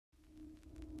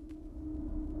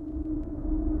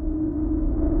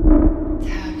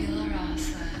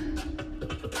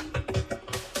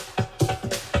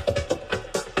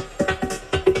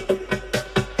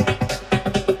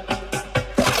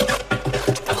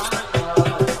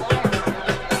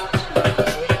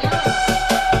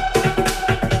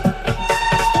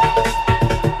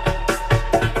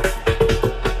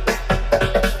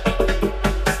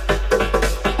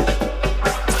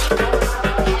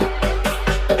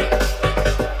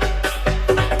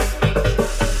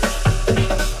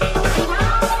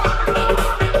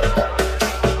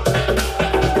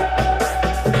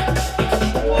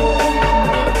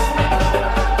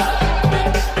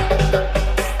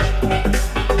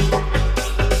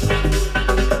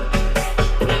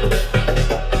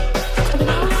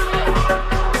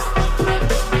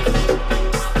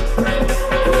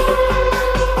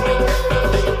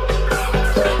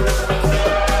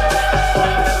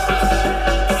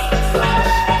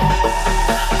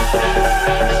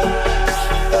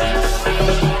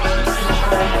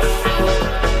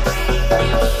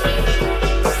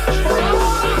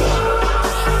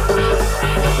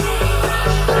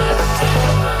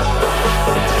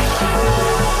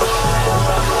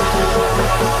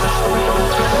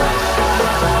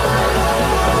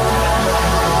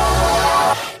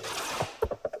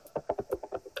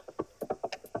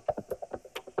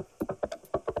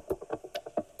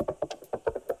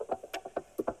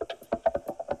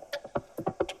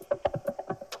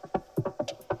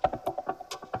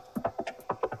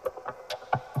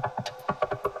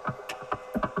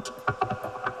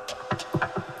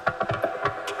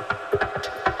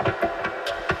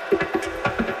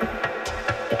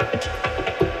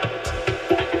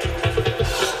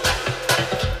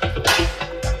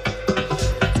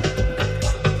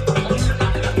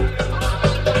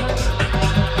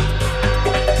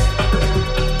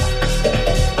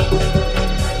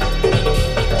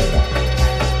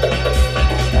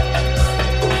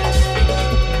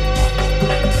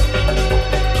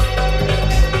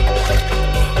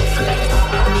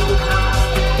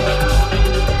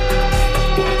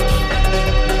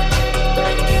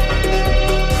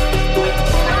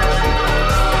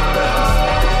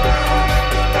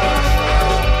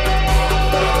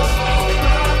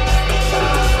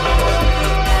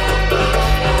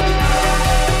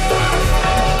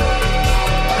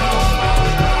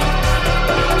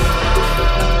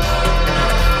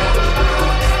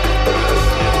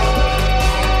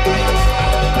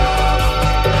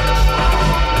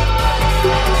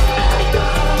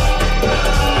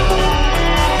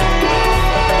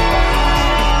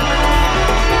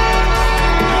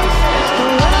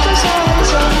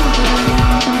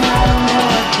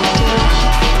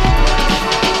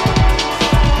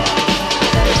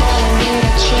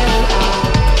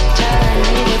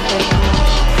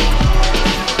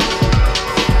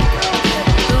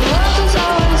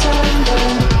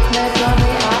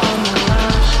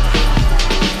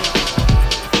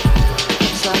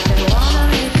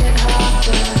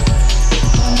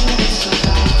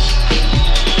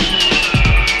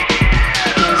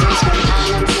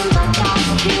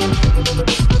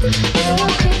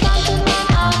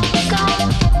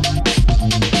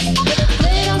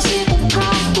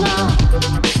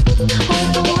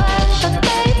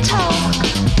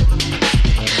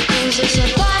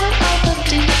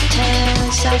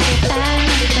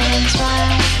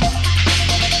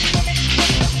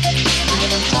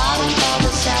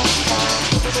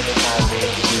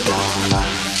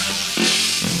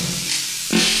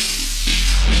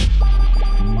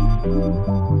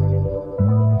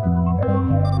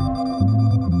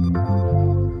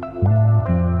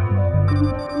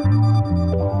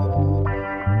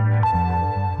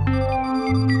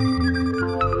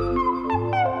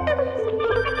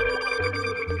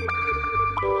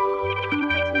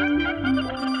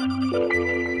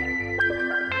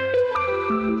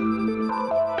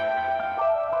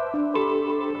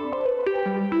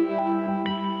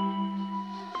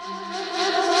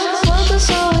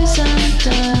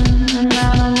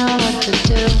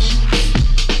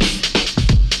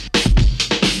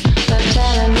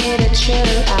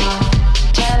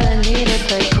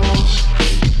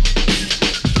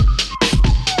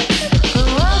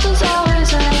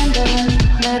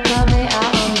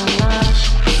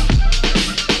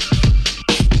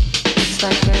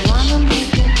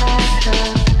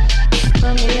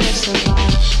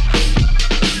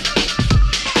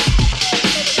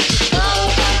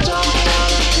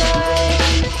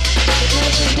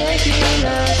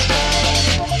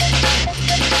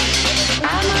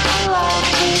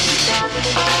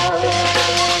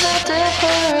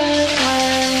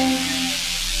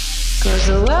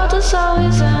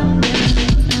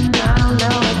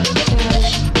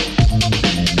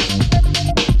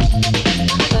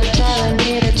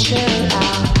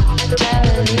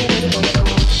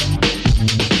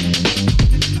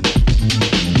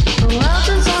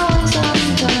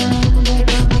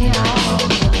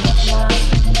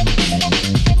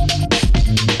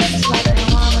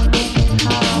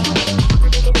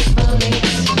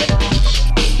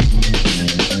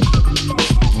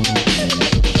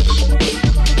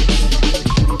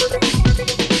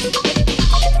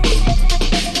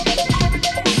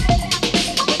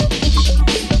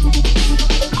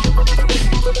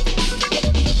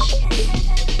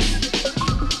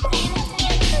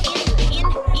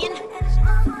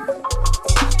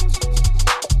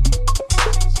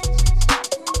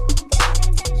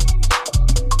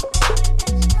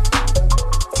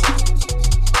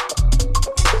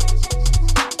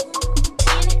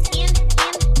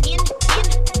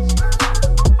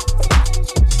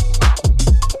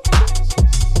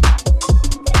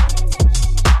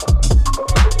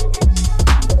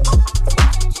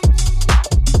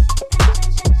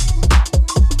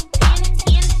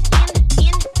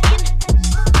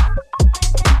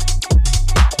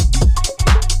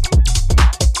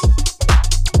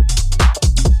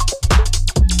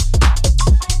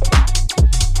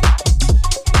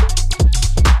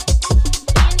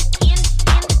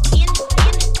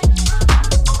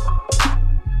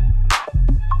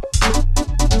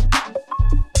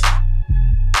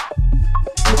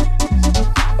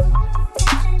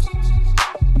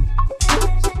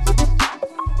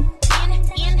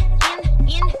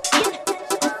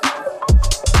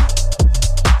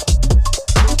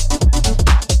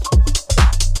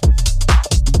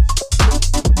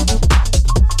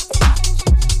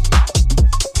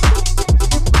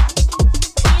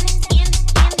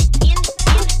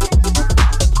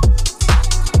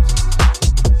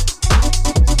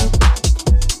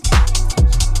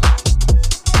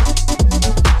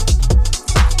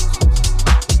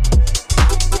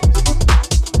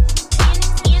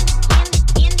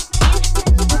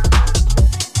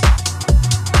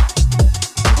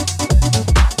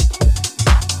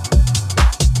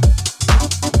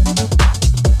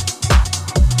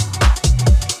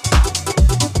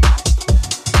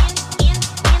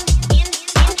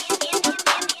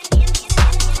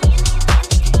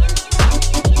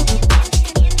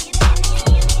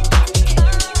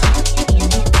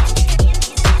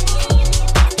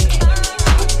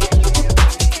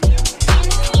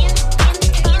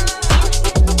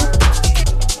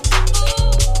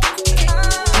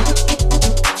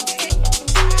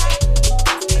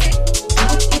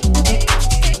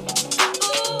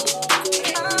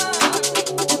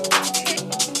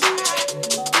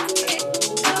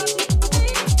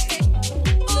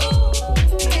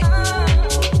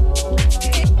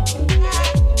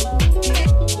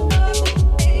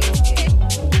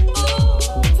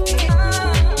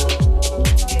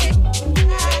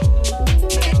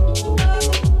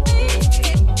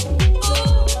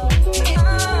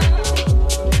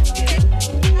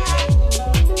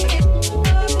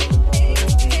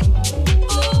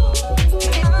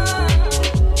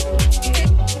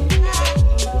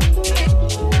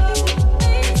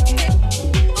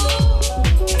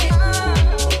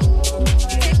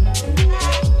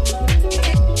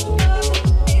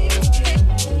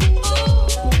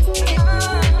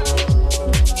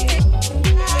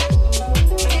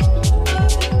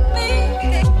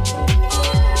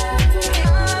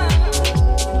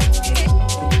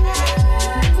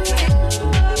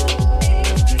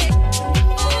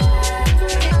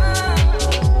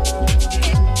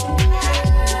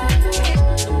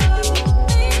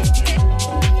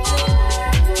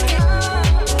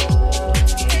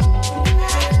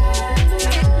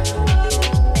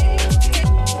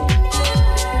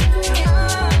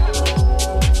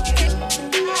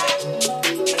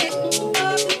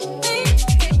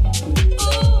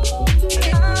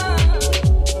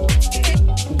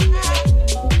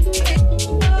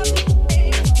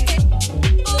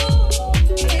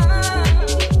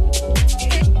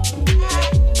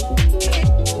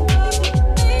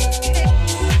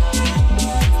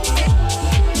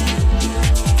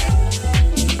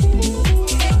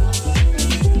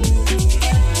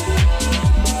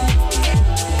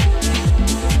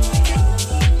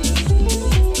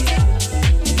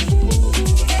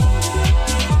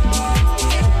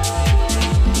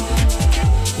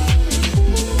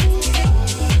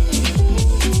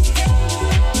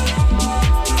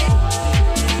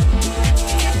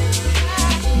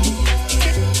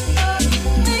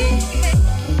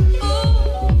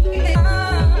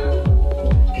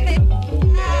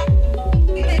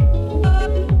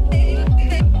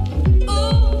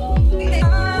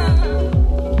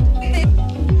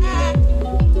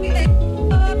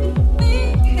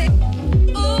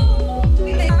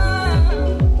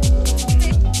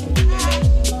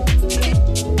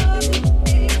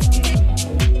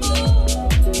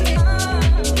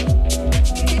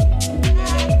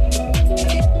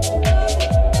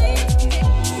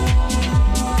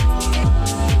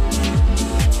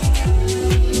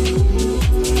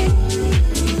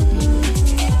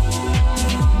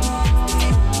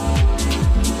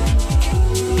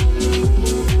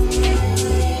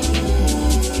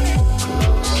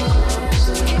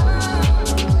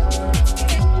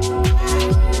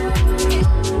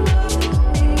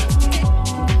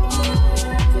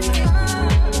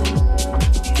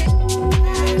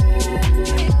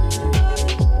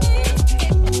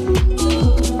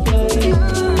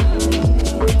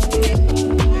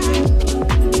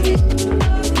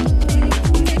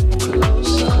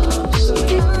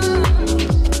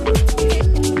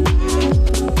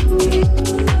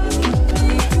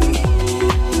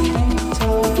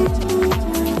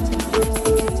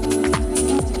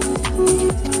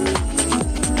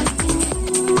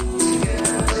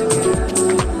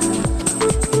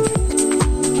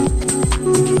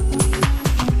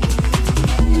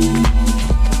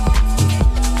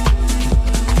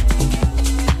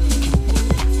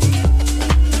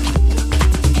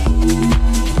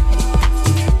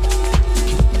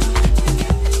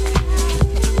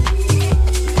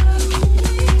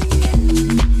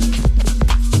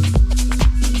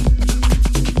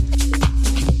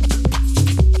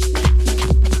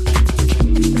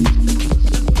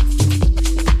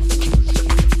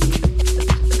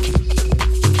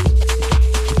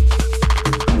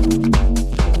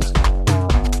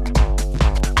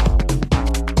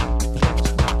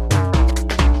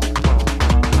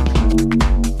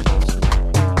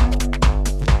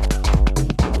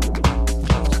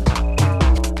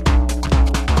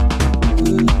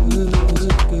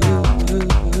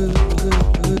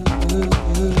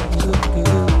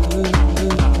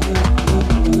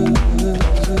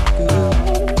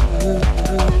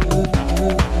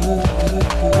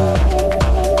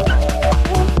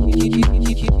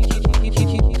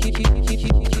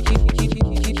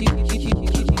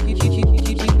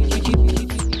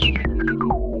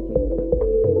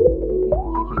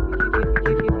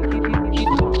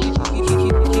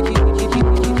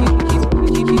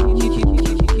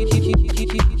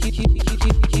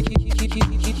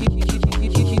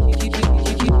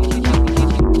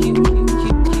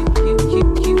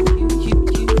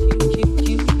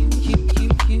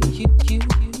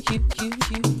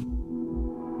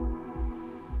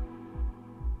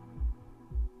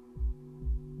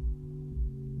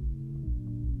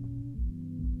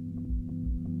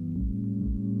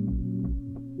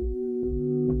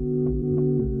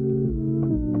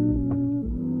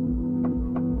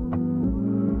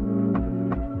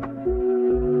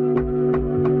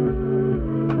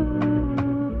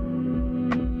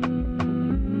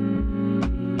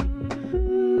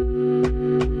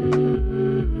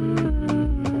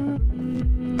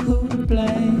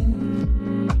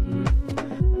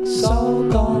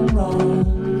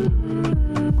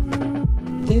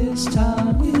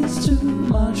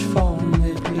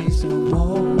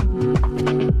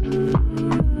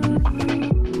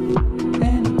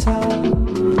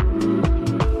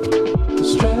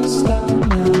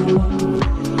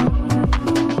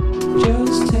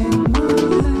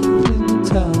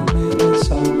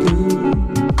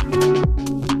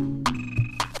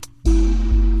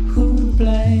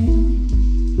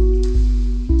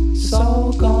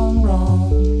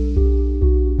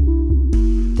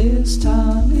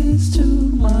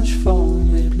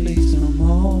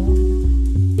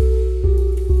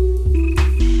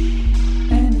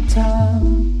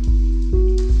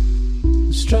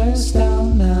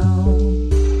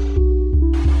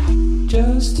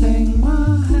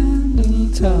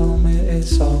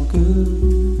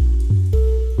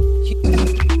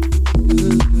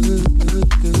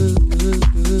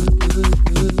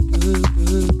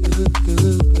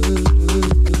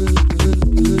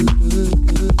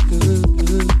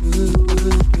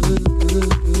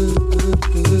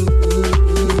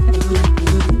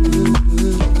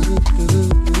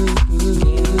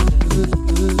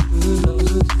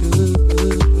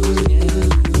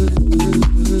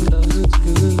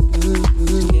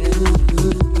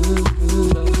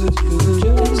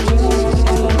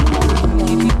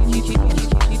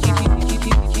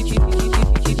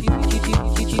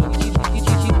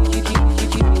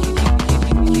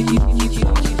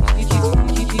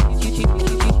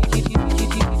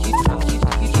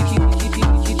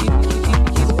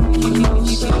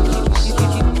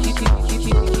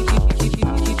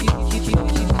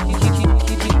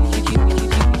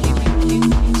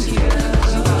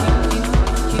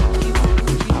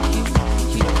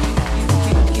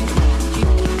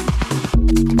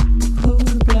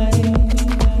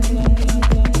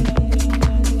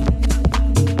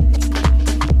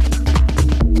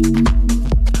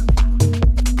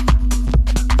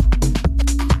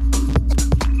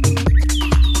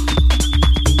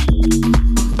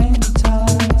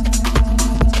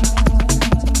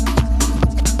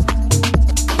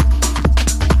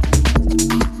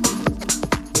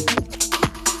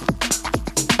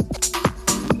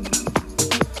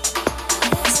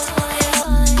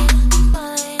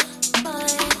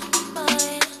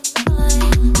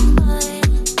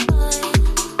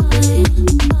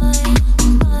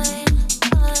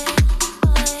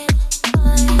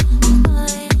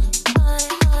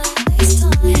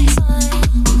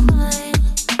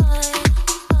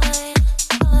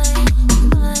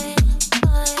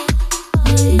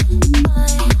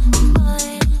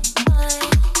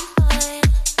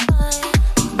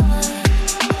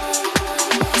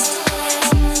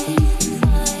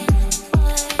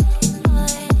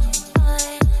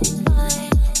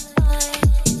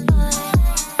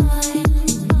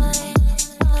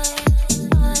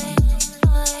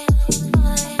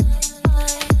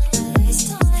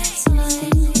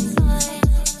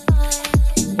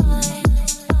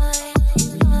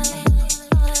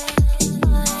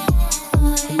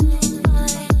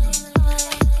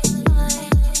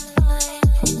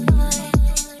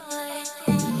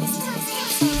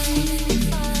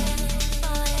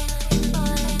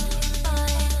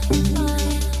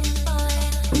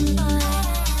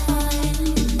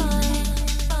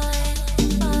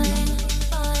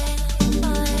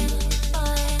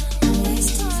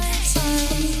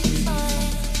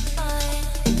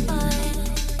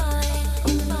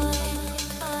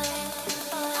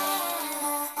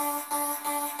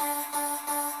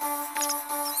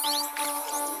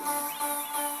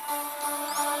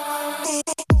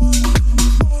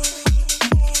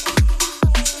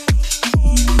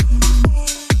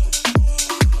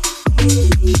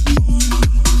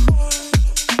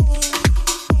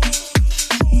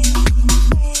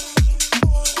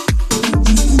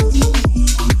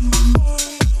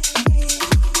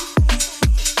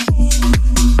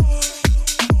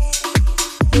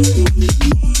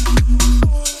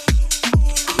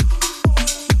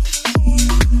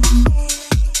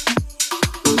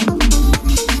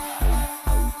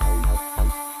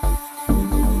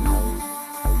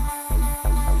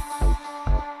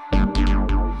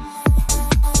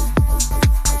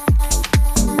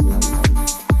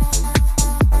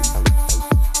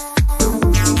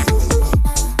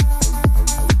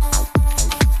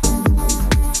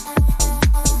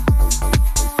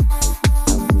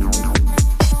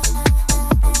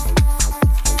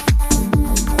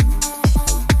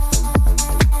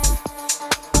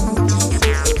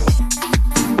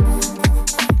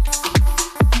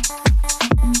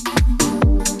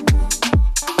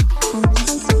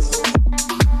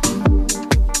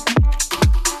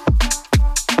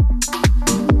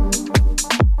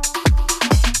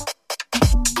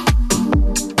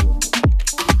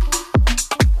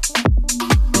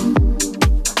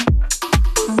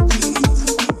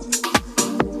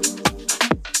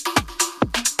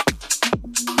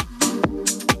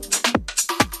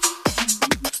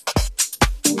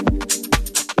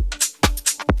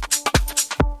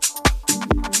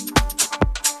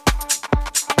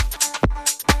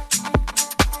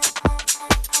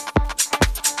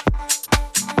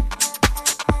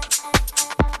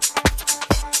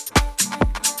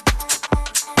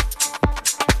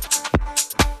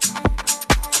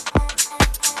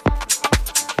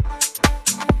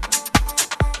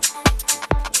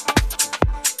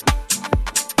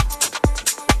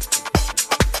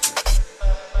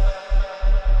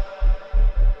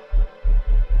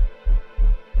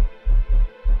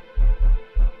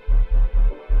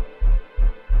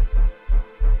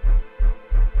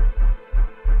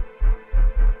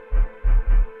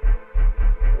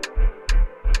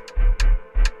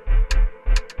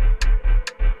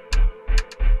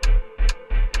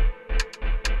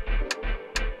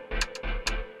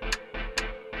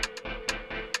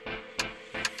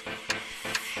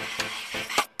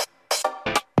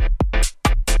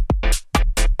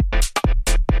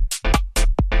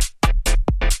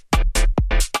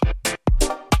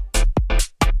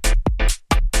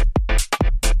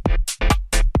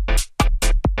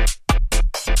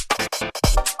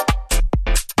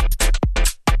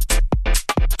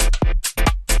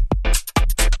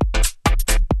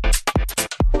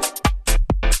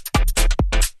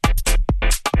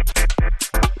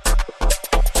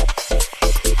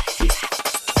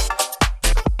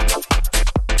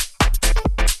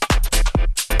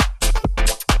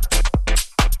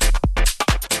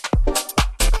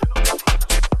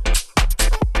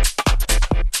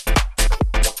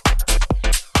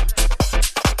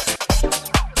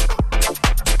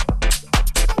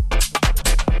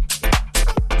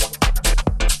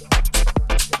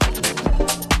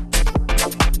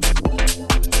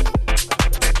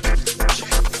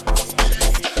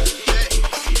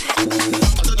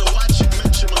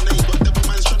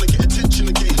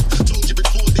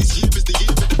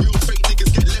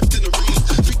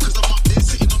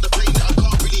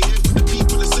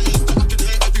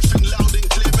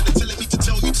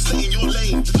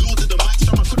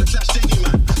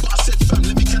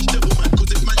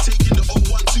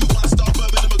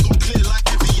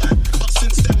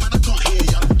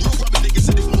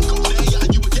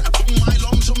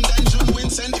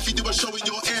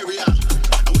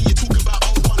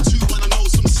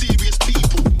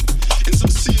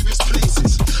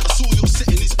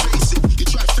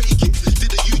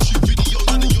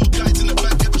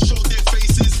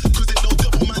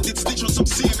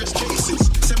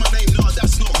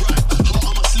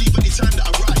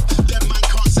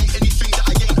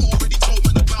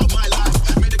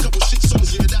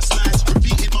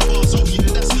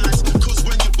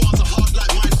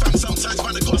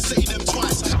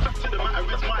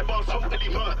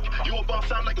really murk. Your bar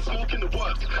sound like it's smoking the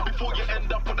works. Before you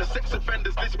end up on the sex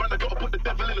offenders list, man, I gotta put the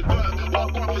devil in the dirt. Well,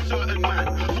 I've gone for certain, man.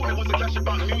 Thought it was a clash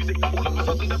about music. All of a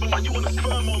sudden, never mind, you want a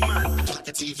sperm on, man. Like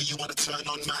a TV, you wanna turn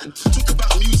on, man. Talk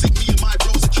about music, me and my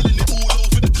bros are killing it all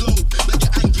over the globe. Now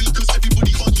you're angry cause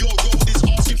everybody on your road is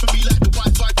asking for me like the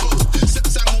Wi-Fi code. Set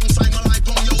sang on, sang on, I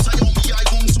bong, yo, say on me, I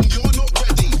won't, so you're not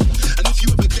ready. And if you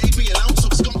ever gave me an ounce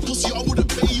of skunk pussy, I wouldn't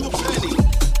pay you a penny.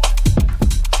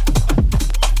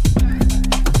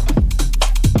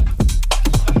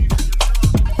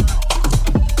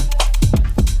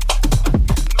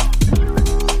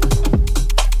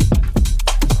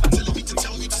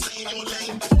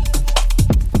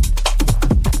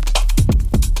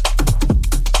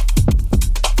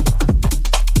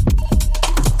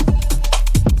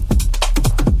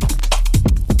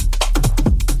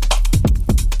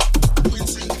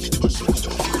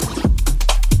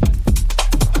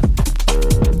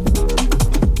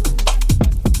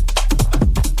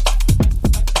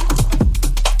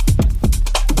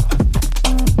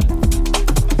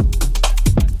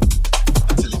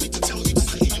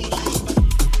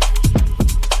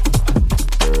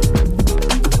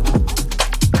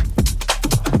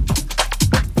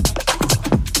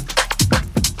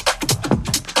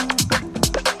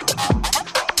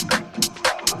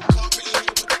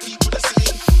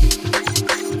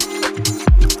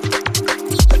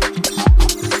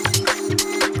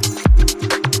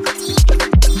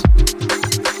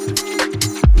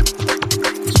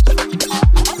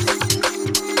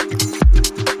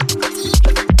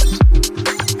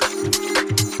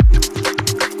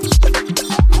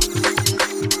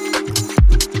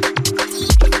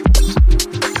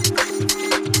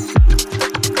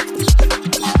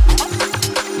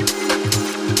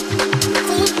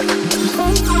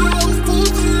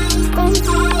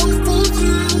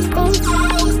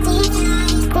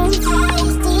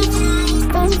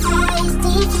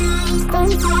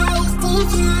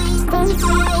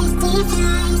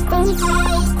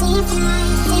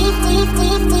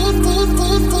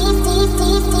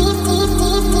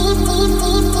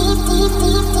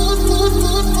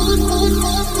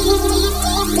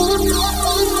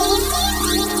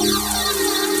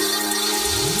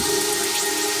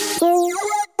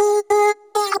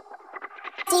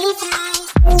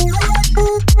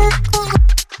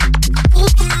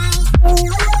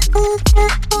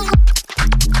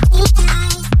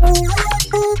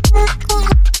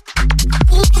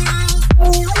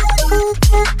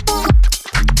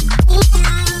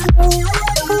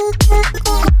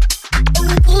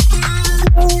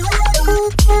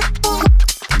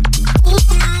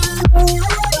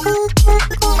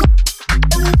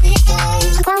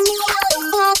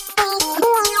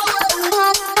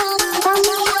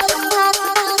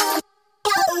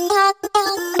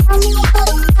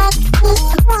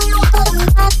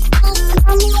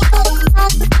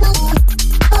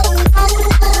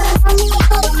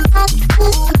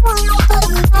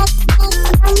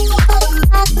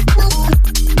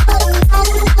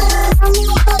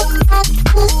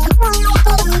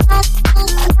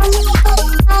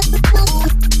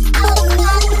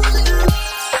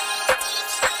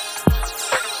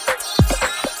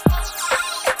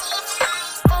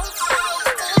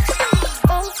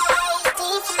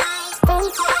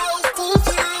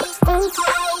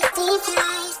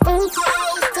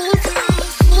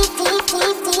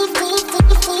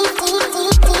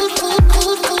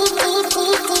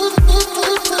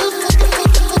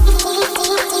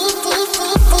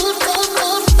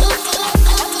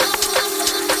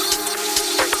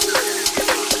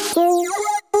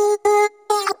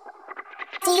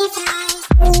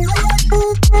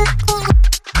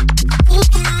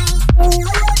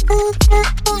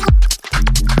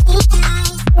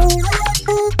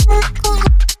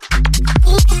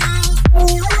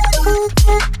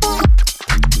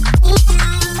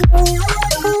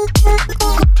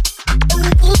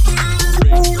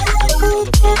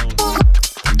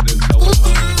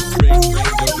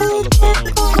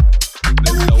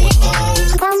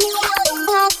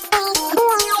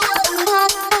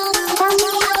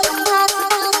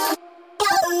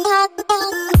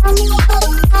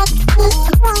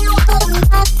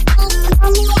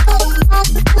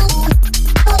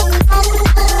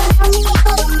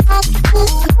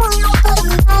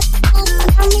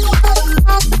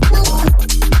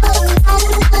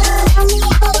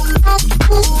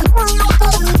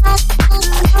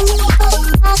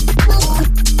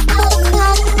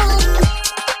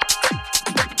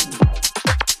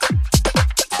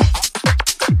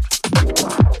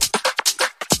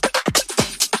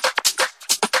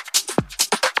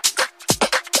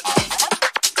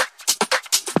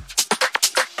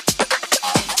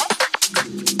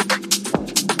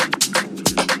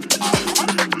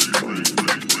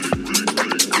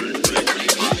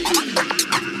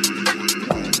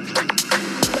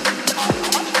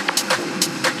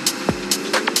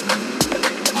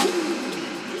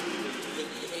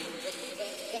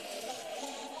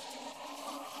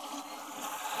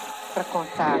 pra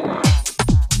contar.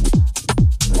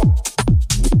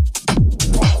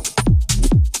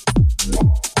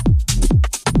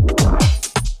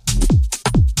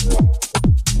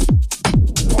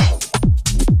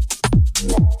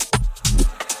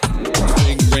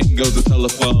 Ring, ring goes the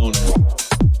telephone.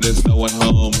 There's no one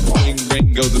home. Ring,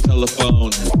 ring goes the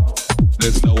telephone.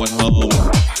 There's no one home.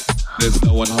 There's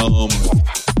no one home.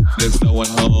 There's no one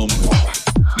home.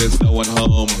 There's no one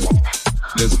home.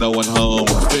 There's no one home.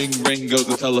 Ring, ring goes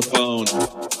the telephone.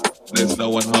 There's no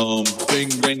one home. Ring,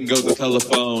 ring goes the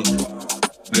telephone.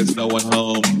 There's no one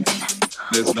home.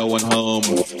 There's no one home.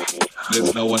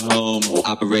 There's no one home.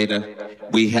 Operator,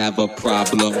 we have a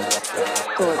problem.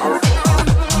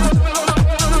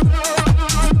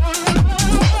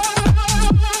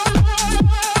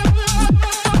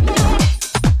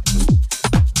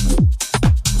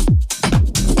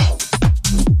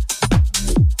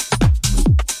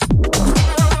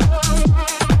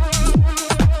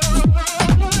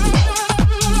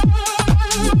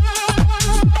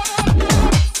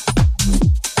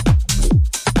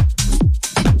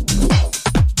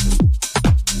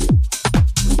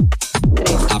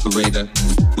 Operator,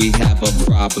 we have a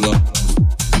problem.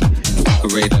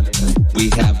 Operator, we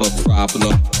have a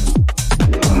problem.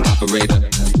 Operator,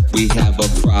 we have a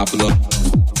problem.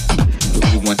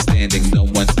 Everyone standing, no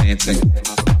one's dancing.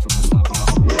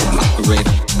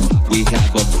 Operator, we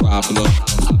have a problem.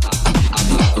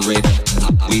 Operator,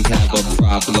 we have a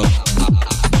problem.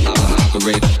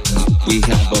 Operator, we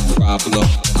have a problem.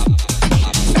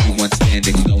 Everyone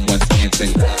standing, no one's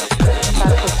dancing.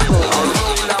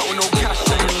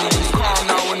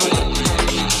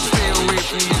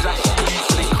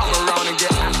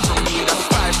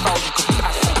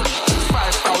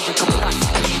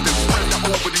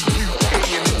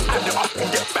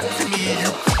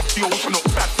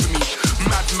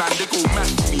 They go mad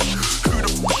for me. Who the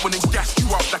f*** wanna gas you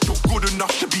up like you're good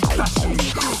enough to be clashing me?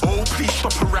 Oh, please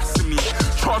stop harassing me.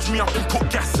 Charge me up and put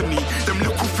gas in me. Them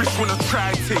little fish wanna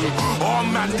try ting. Oh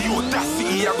man, the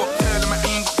audacity. I got tired of my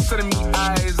inbox telling me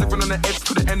eyes. Living on the edge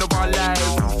to the end of our lives.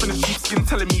 Wolf in the sheepskin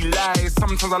telling me lies.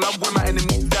 Sometimes I love when my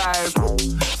enemy dies.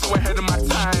 So ahead of my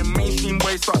time. Mainstream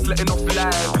way starts letting off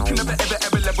lies. You can never ever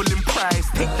ever level in price.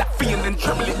 Take that fee and then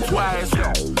treble it twice.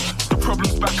 The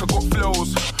problem's back, I got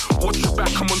flows. Watch your back,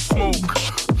 I'm on smoke.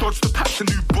 Dodge the packs and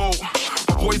new bolt.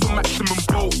 My boys on maximum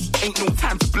bolts. Ain't no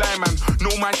time to blind man.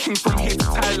 Know my thing from here to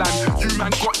Thailand. You man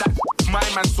got that, my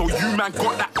man. So you man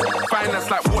got that finance.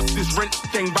 Like what's this rent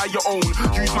thing by your own?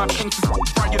 Use my pen to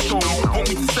fry your dome. Want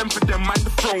me to send for them, mind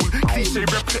the throne. Cliche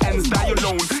rep the ends, die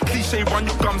alone. Cliche run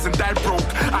your gums and die broke.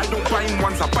 I don't buy in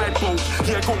ones, I buy both.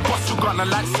 Yeah, go bust your gun, I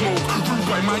like smoke. Rude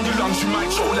boy, mind your lungs, you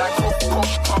might show like puff, puff,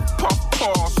 puff, puff,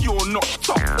 pass. You're not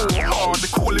tough or hard.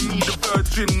 They're calling me the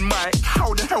Virgin Mike.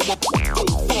 How the hell I put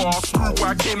so fast? Rude boy,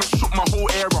 I came and shook my whole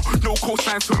era. No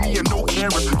cosigns for me and no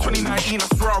errors. 2019, I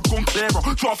swear I've gone clearer.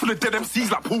 Draw full of dead MCs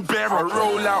like Paul Bearer.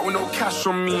 Roll out with no cash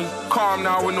on me. Calm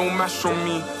now with no mash on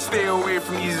me. Stay away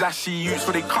from these ashy youths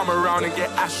for they come around and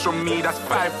get ash on me. That's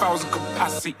 5,000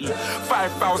 capacity.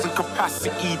 5,000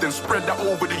 capacity. Then spread that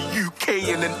over the UK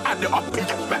and then add it up and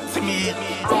get back to me.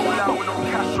 Roll out with no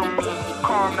cash on me.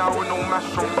 Calm now with no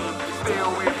mash on me. Stay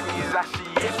away from these ashy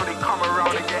youths for they come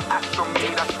around and get ash on me.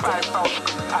 That's 5,000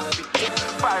 capacity.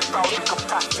 5,000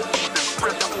 capacity. Then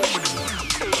spread that over the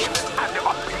UK and then add it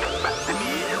up and get back to me.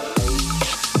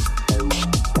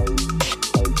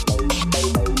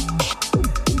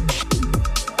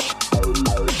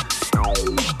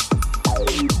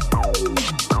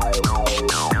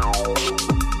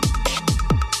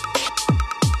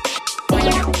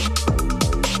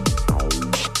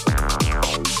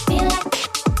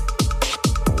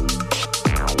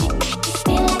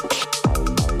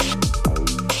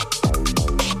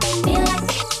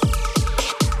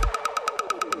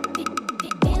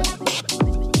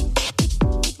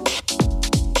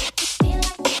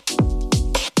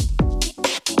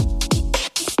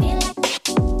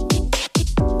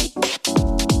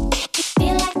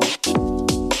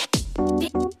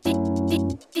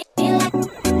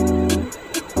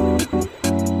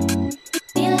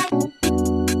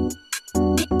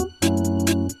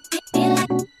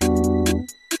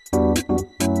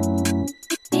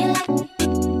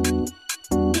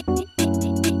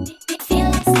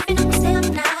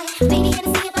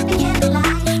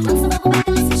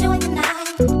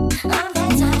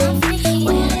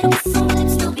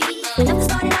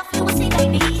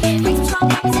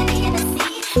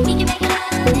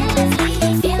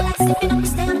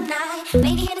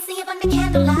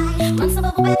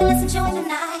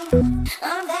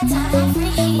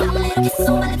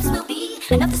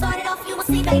 Enough to start it off, you will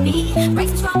see, baby.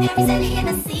 Raising strawberries and the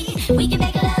Hennessy.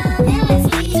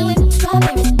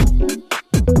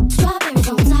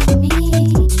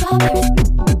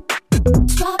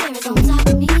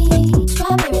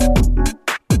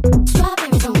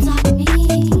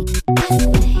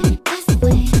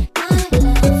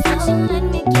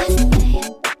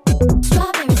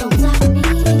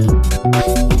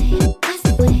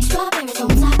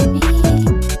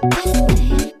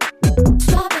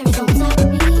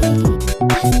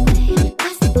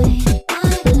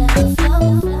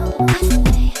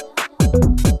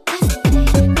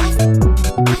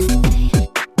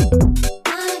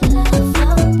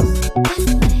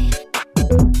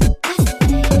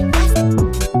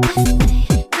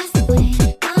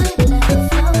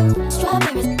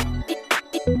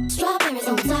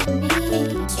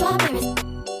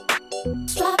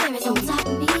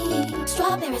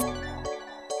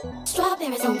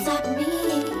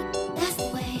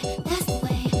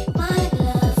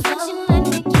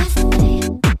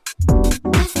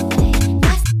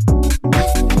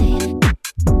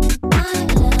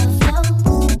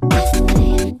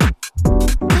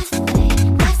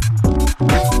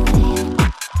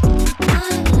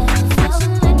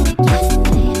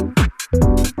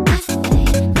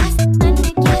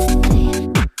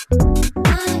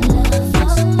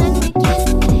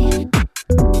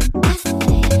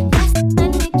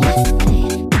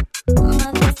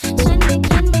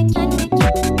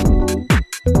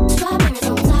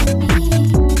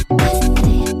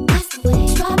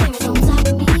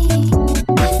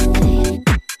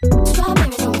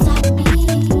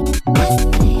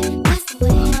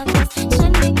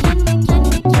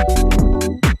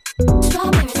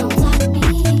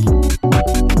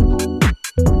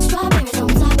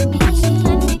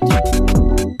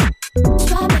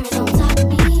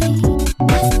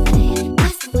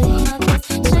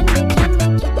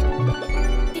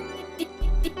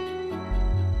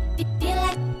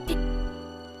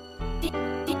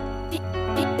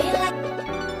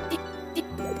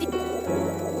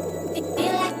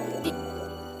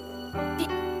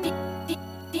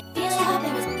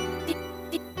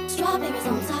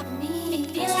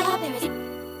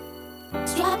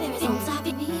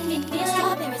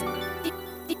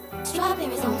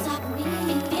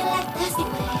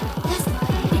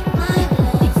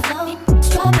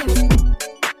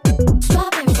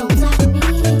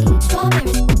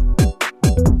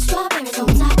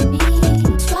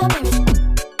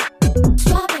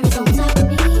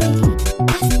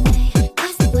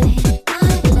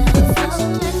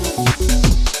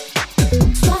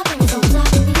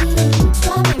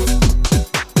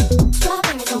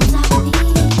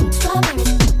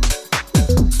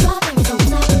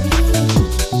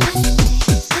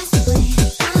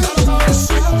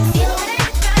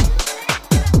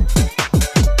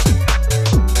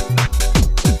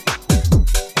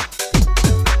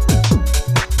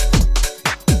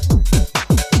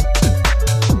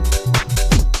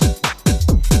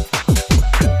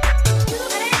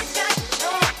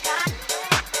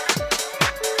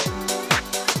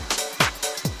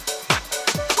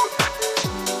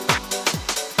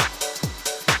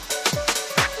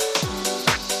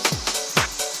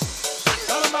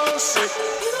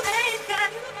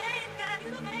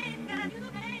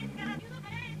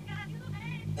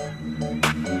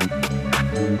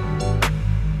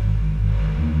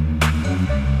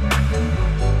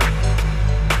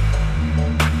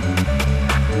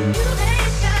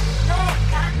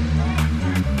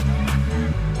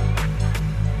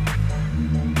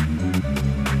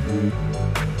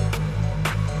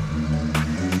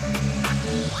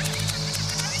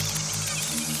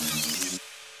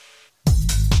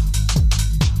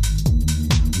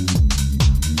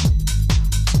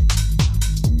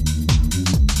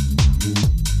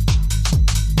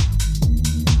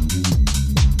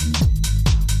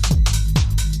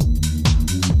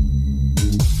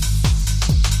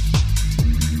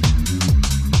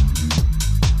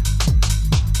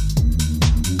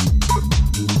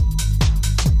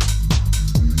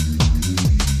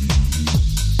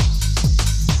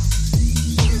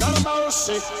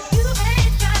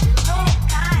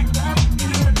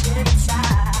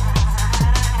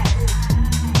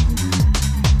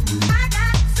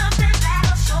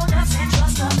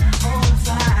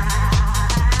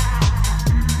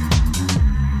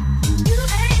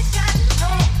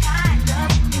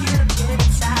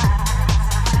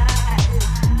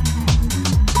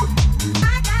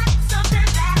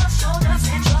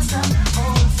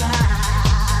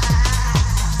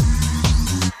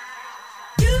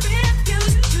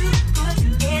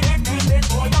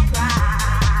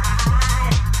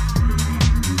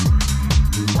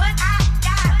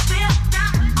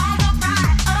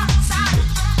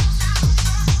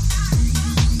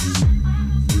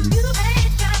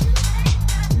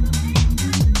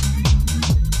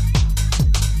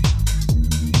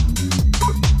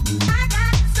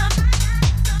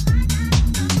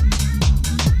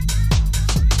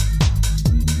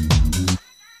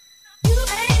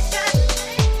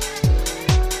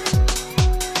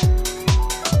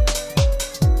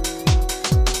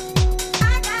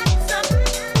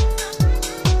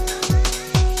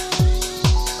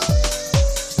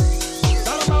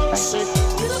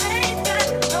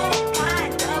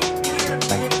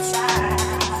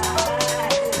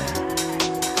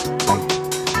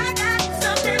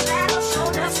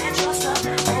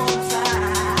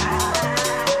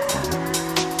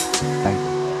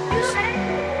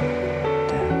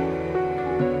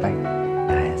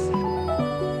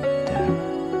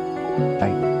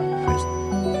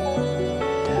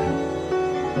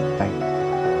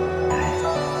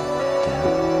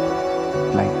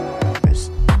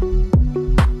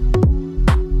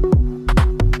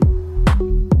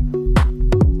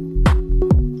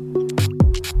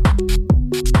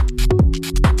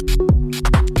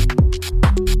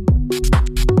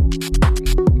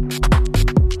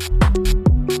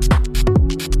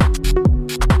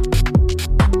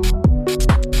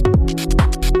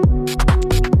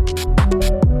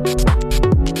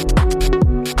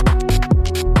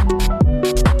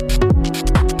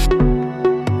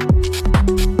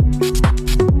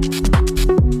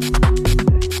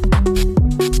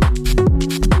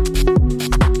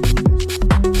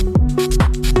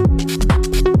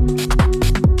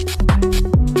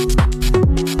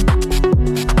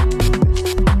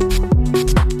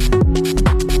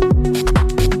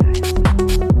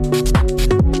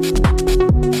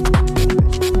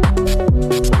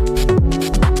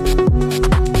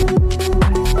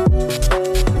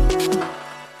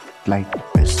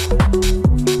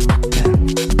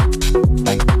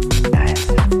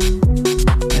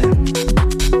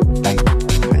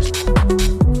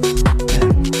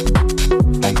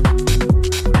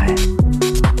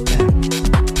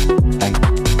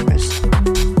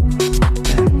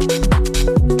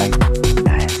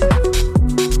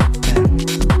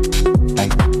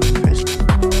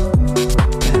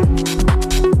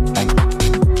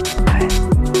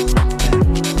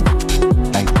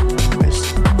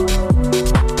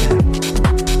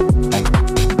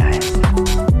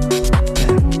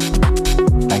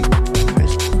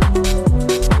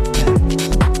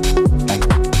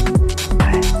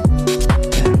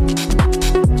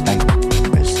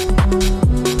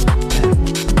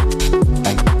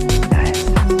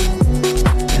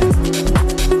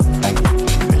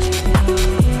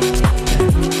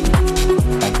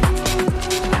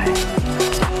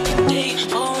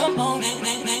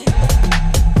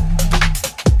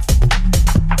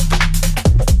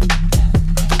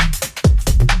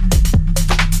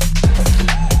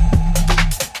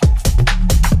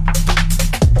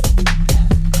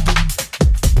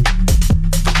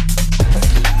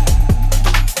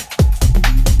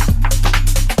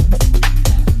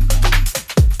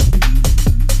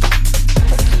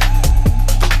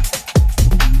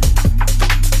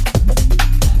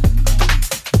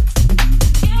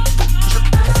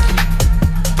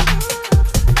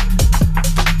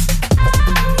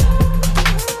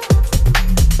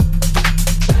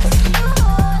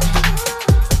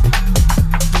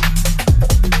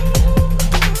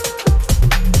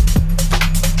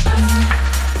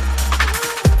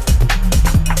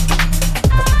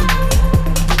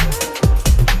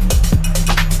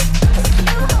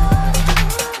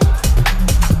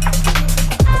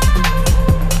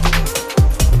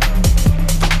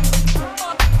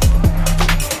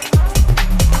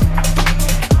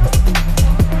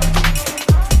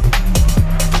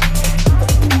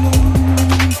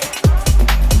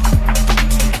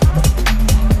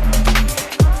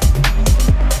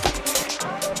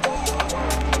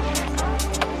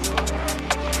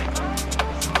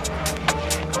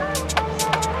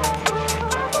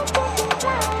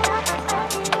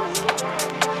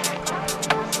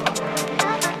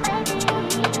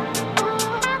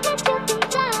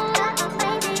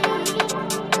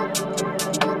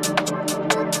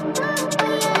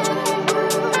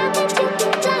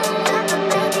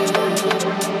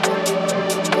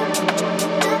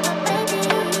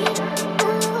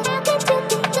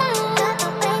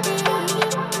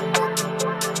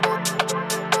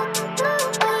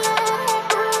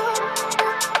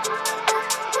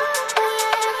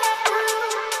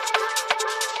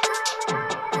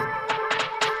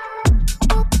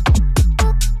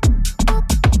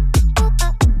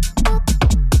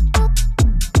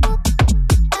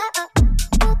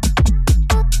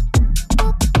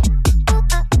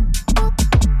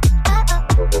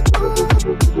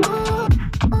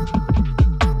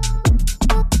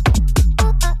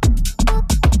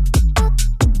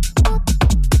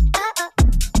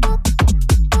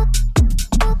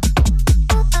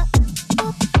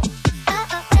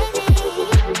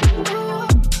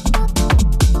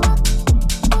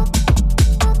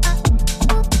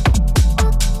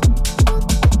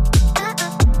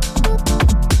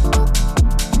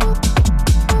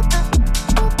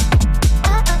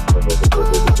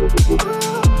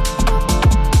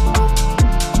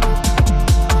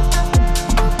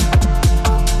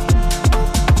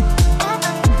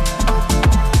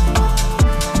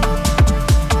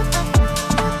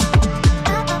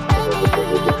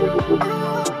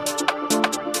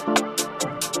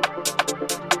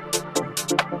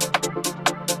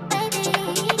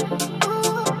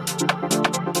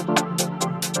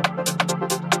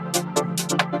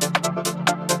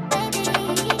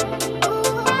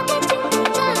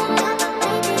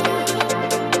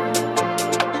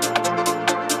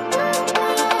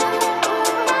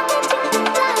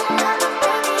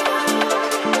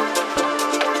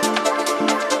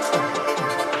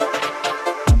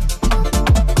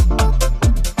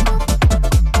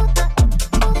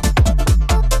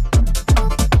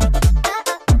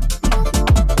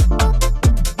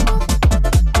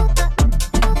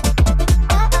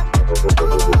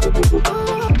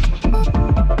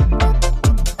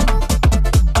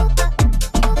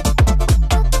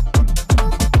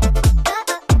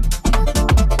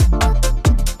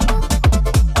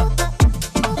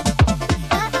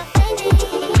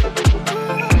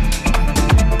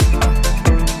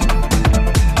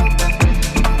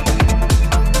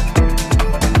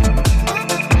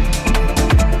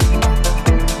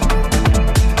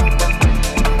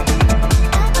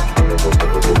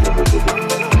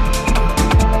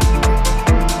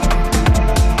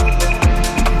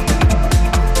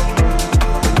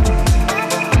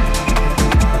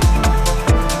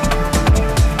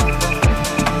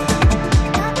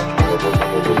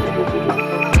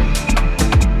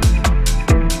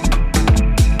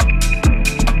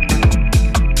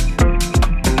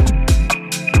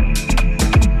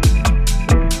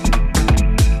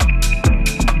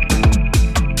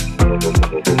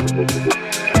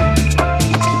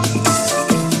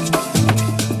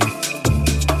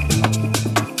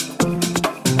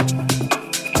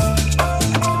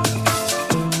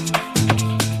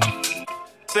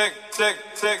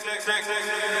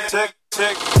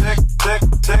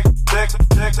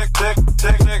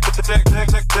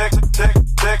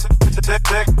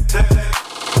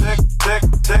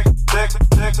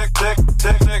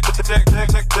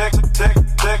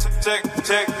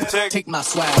 Take my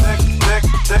swag.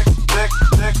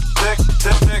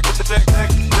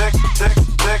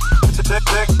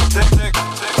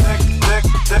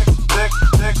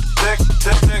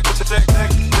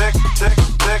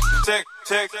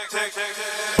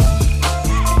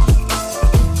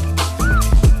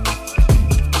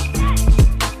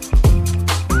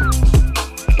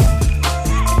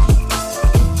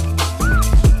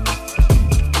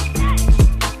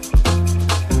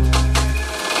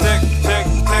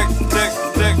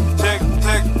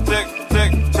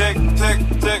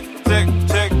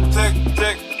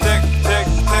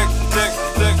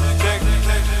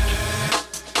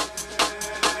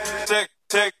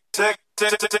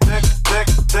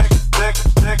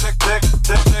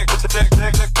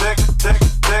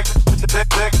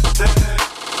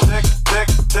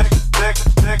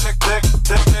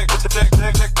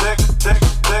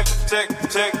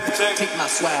 Take my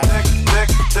swag.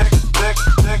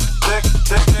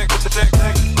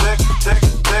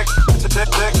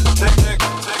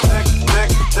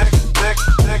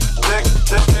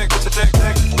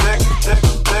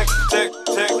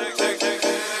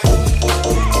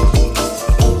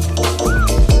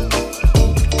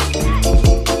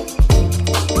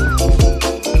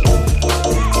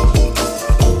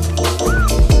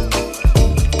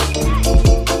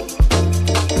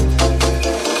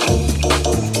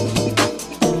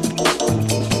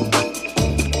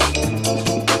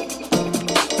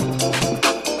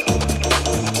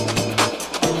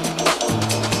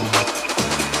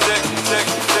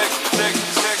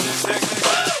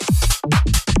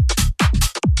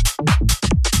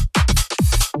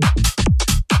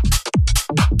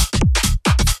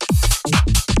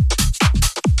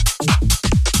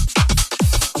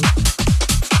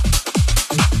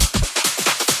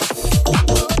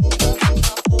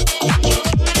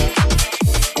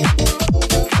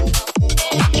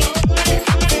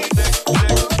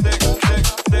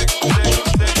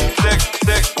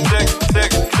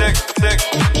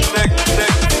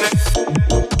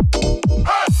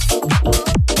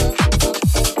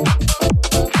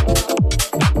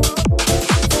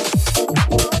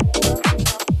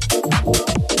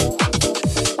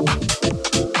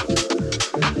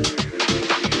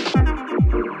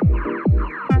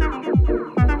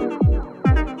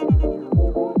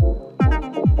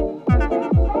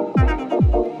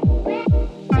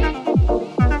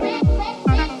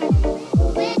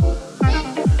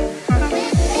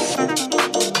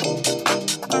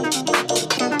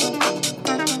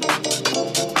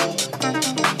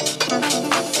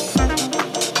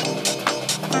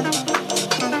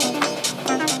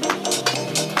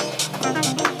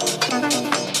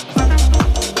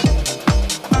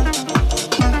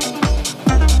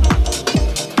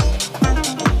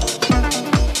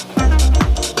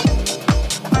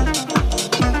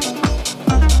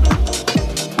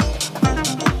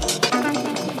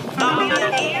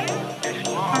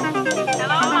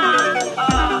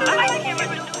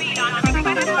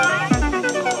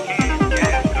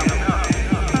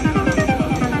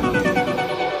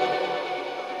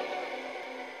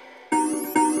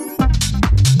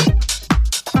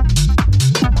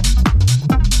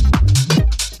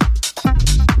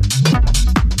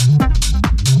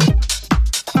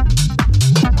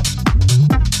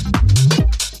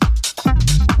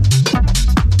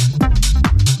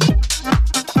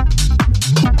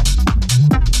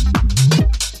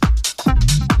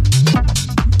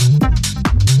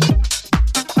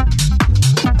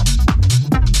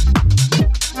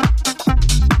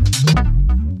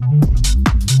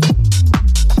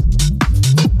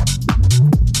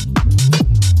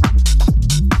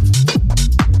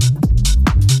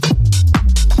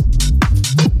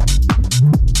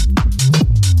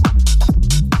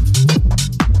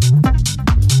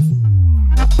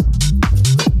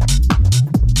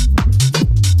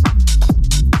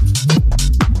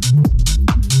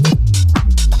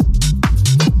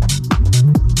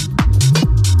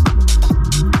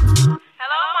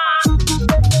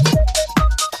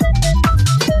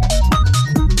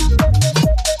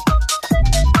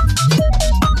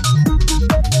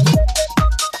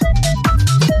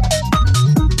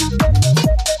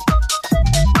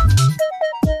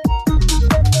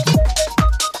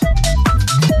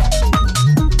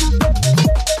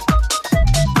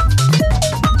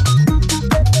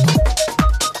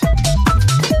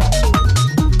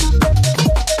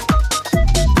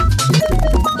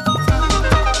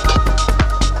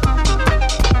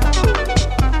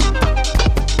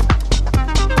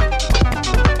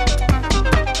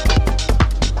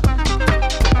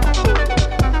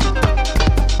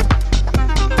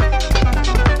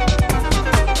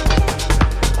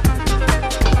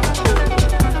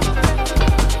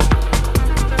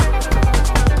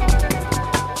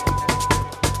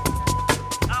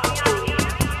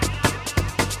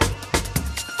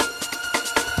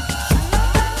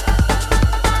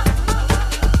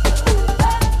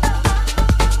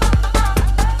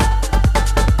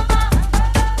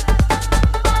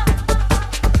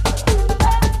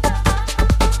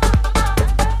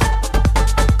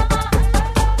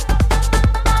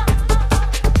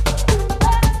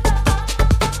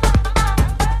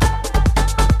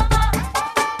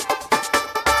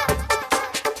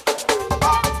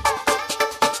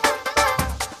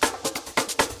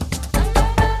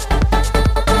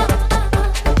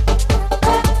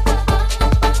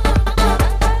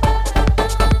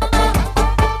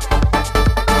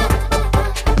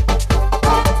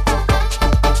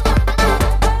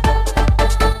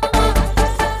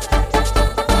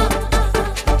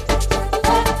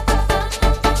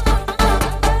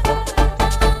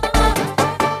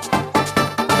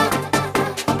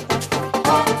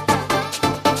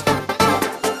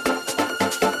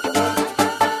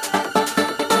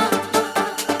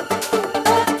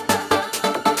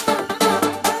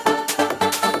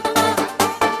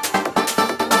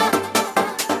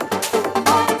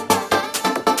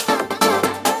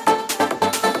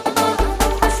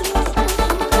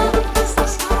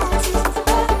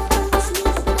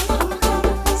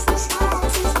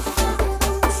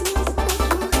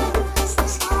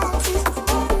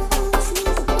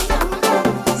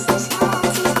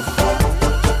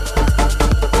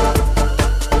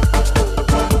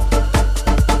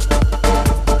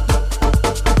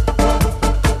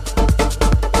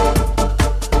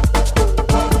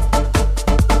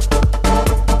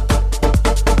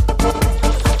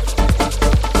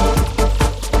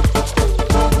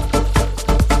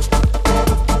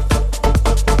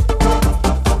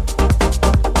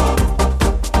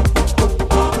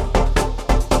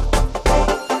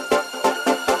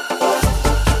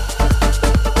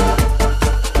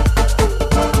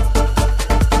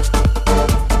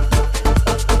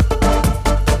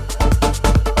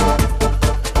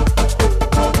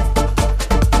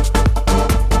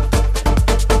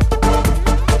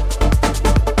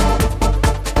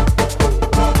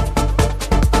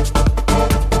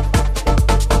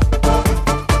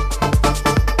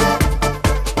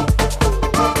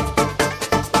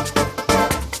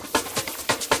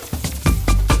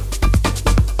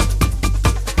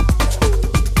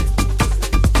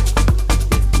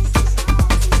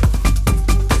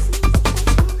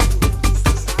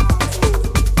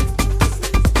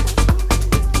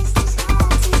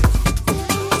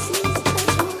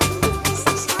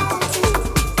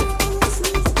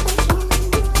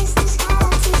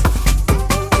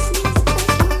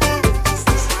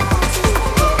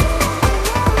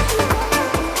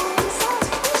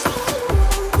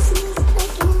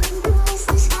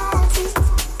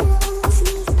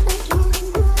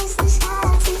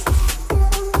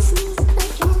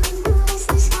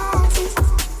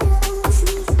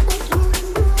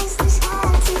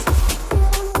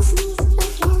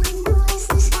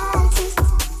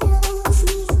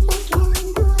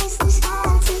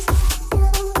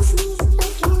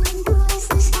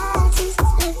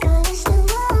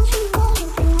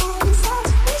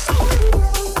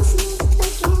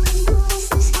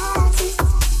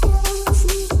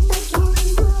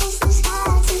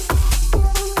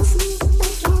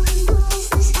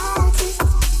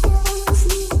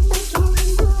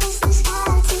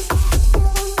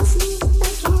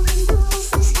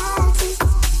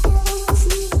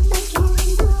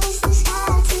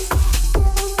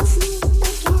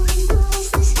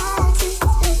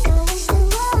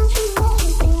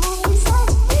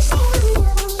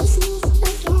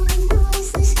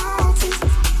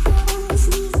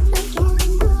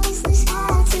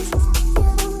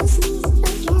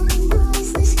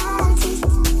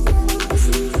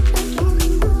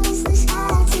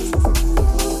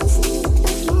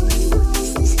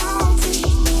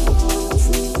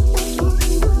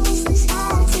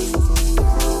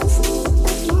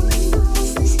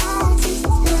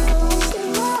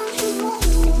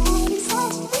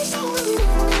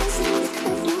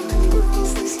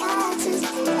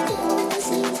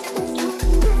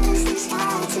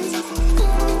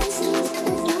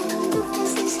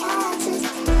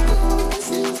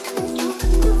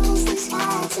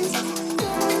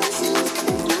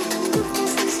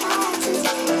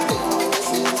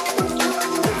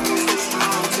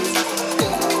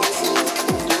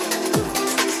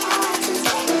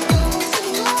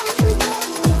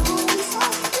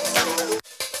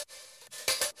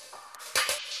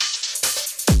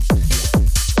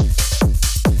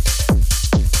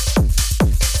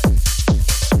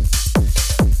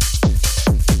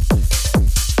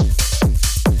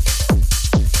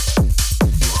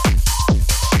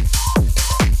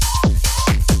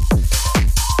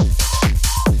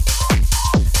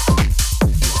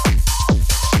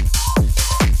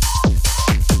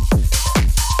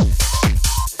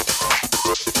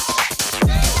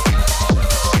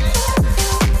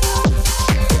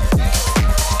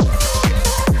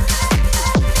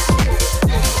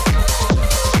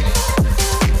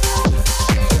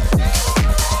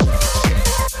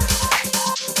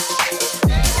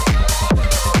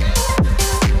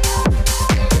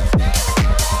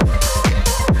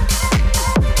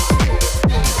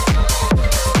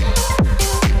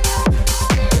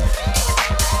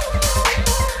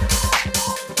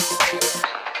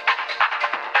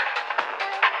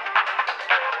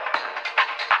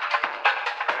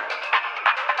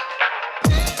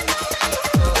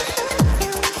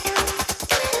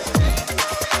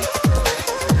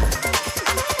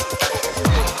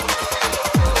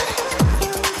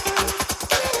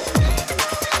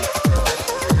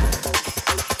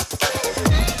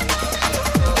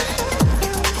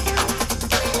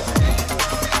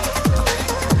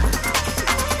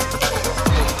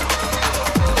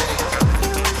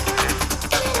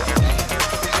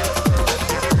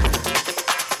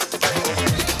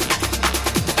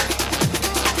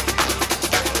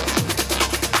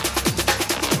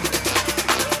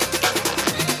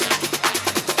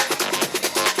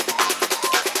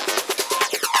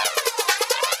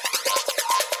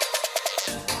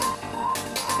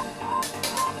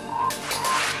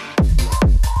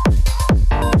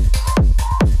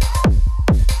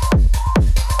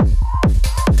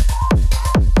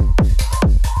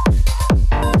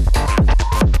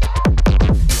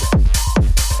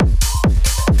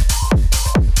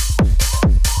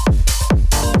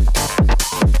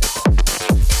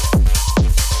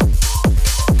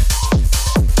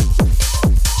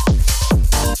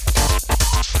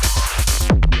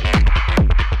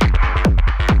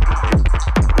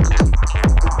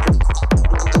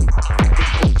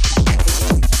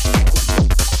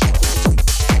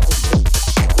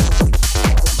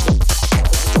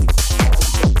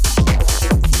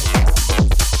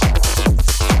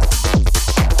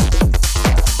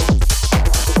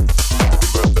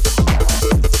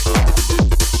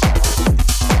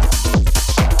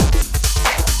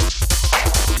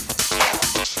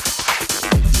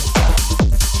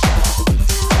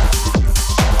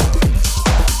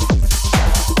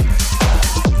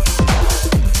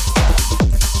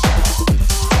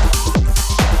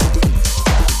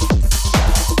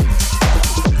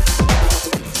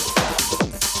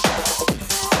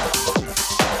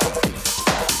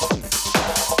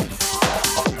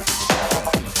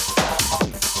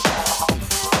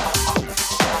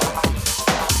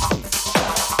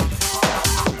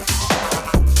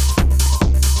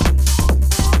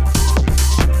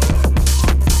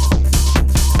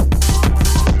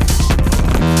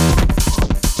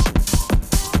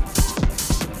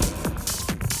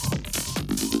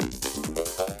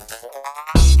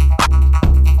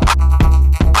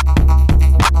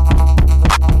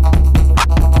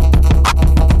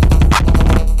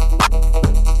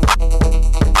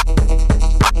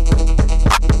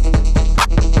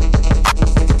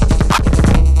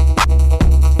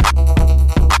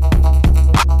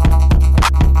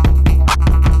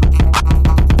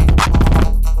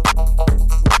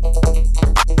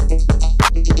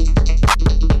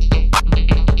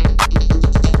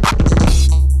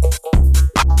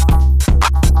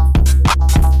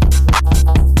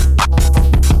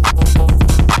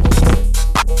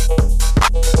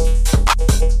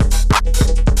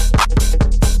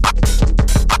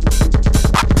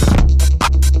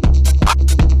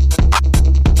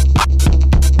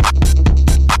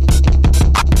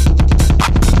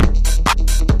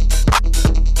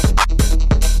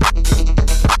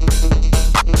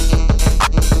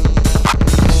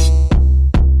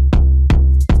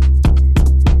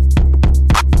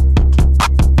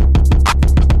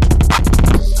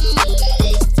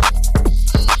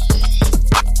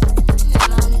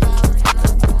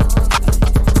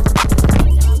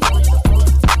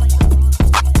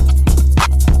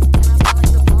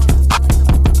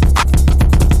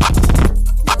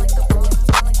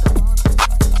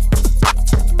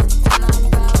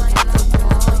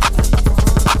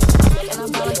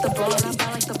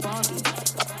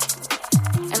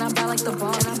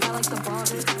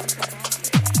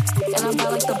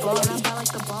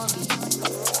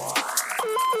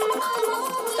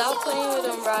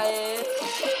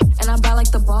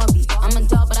 like the Barbie. I'm a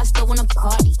doll, but I still wanna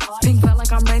party. Pink belt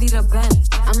like I'm ready to bend.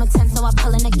 I'm a 10, so I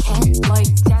pull in a Ken. Like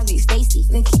Jazzy, Stacy,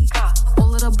 Nikki,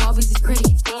 all of the Barbies is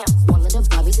pretty. Damn, all of the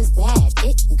Barbies is bad.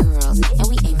 It girls, and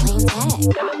we ain't playing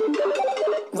tag.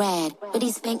 Rad, but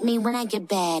he spank me when I get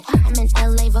bad. I'm in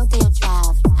LA, Rodeo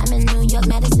Drive. I'm in New York,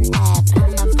 Madison Ave.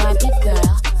 I'm a Barbie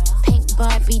girl. Pink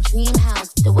Barbie dream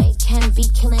house. The way Ken be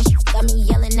killing got me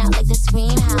yelling out like the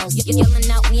scream house.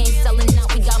 Yelling out, we ain't selling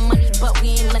out. We got money, but we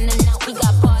ain't lending out. We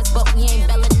got bars, but we ain't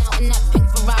belling out. In that pink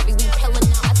Ferrari, we pillin'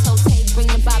 out. I told Tay, bring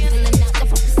the Bob Dylan out. The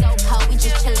fuck so cold, we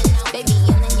just chillin' out. Baby,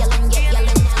 yelling, yeah,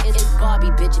 yelling out. It is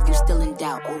Barbie, bitch, if you still in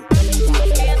doubt. Oh,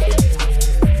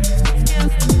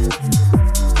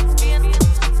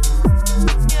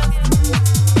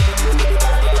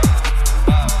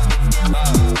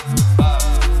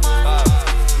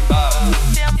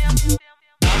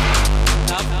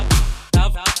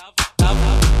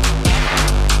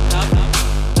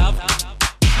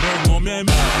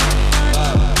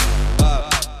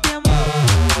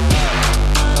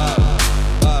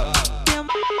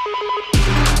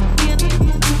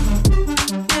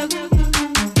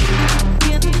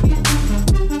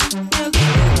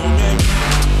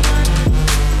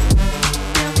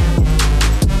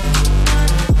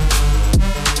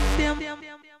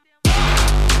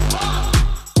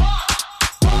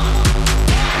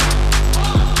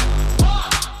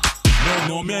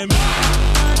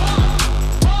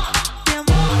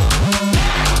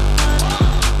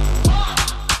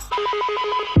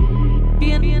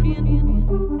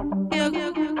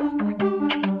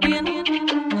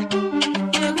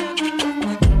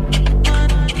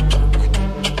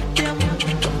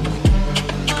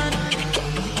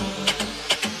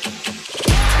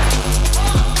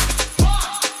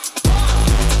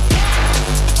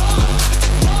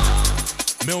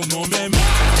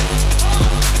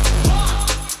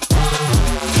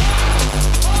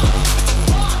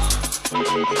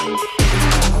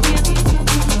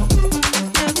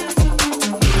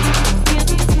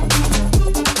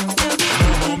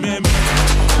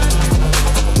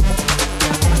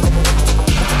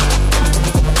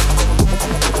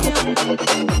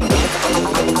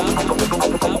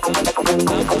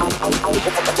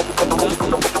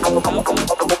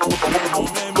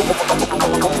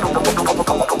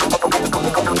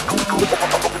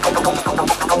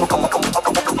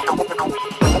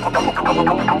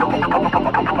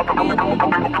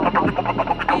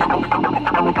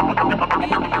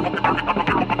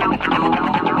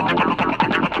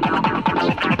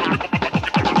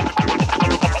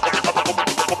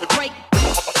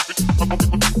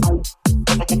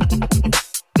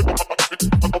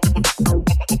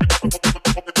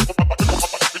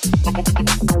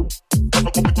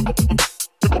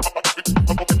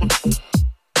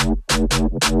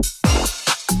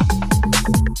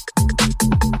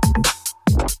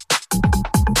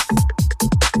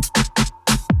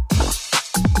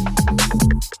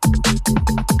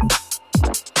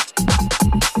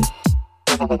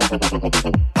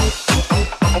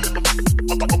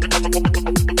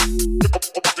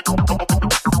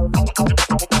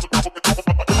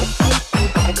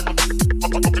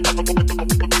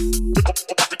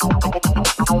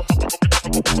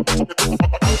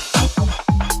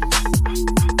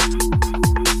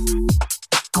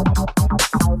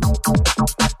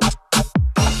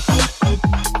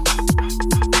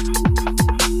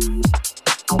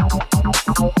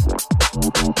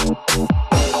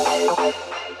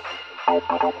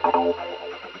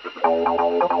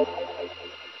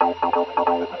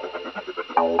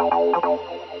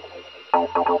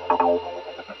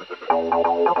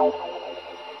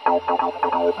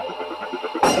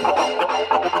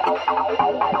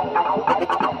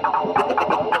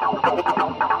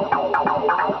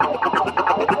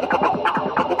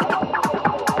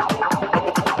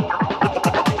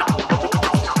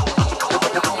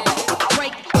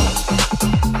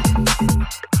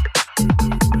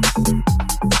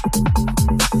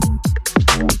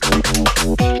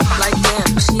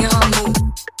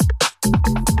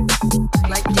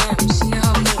 Like damn, she in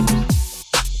her mood.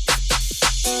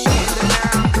 In the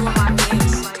mirror, I'm doing my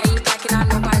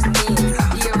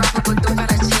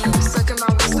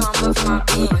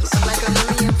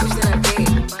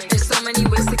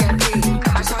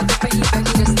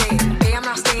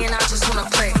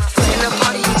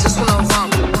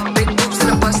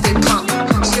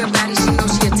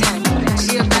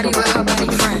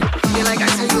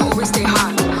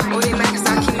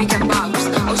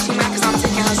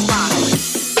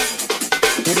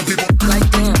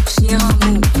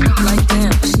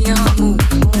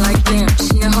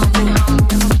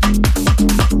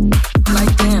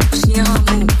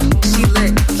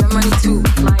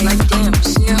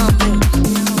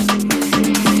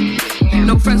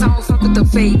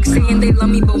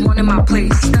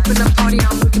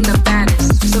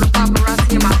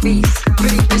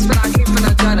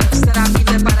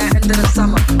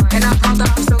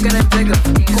I'm still getting bigger.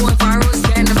 Going viral is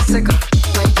getting them sicker.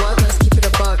 Like what? Let's keep it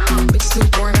a buck. Bitch too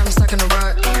boring, I'm stuck in a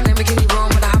rut. Lamborghini wrong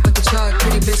when I hop at the truck.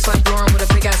 Pretty bitch like Lauren with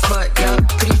a big ass butt. Yeah,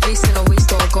 pretty face and a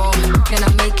waist all gone. And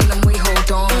I'm making them wait,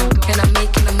 hold on. And I'm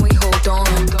making them wait, hold on.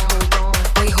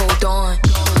 Wait, hold on.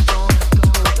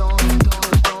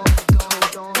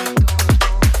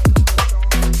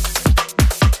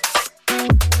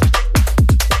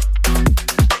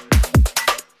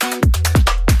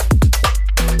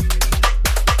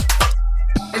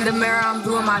 In the mirror, I'm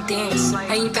doing my dance.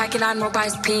 Ain't packing out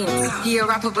nobody's pants. He a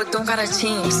rapper, but don't got a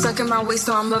chance. Stuck in my waist,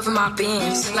 so I'm loving my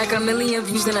bands. Like 1 million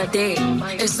views in a day.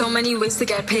 There's so many ways to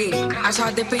get paid. I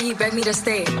tried dipping, he begged me to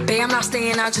stay. Babe, I'm not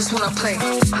staying, I just wanna play.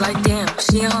 Like damn,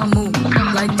 she in her mood.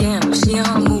 Like damn, she in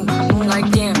her mood. Like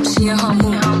damn, she in her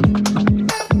mood.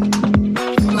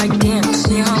 Like damn,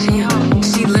 she in her mood.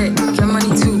 She lit, get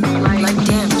money too. Like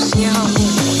damn, she in her mood.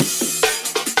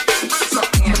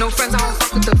 No friends, I don't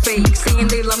fuck with the fake. Saying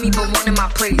they love me, but one in my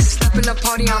place. Step in the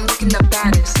party, I'm looking the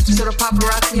baddest. So the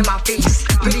paparazzi in my face.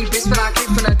 Pretty bitch, but I came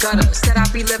from the gutter. Said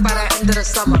I'd be lit by the end of the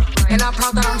summer. And I'm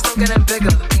proud that I'm still getting bigger.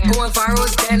 Going viral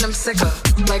is getting them sicker.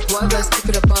 Like what? Let's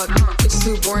keep it a buck. Bitch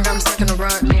too boring, I'm stuck in a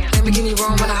rut. Lamborghini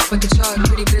wrong when I hop with the truck.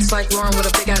 Pretty bitch like Lauren with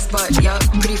a big ass butt. Yup,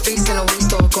 pretty face and a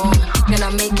waist all gone. And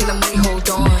I'm making them wait, hold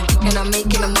on. And I'm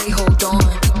making them wait, hold on.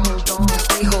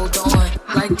 Wait, hold on.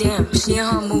 Like damn, she in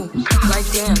her mood. Like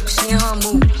damn, she in her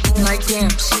mood. Like damn,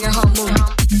 she in her mood.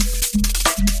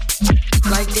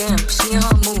 Like damn, she in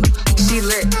her mood. She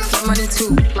lit, get money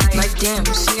too. Like damn,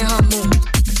 she in her mood.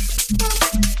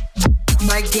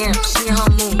 Like damn, she in her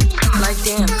mood. Like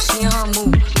damn, she in her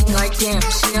mood. Like damn,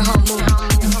 she in her mood.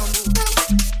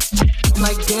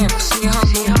 Like damn, she in her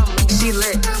mood. She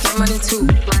lit, get money too.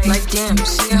 Like damn,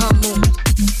 she in her mood.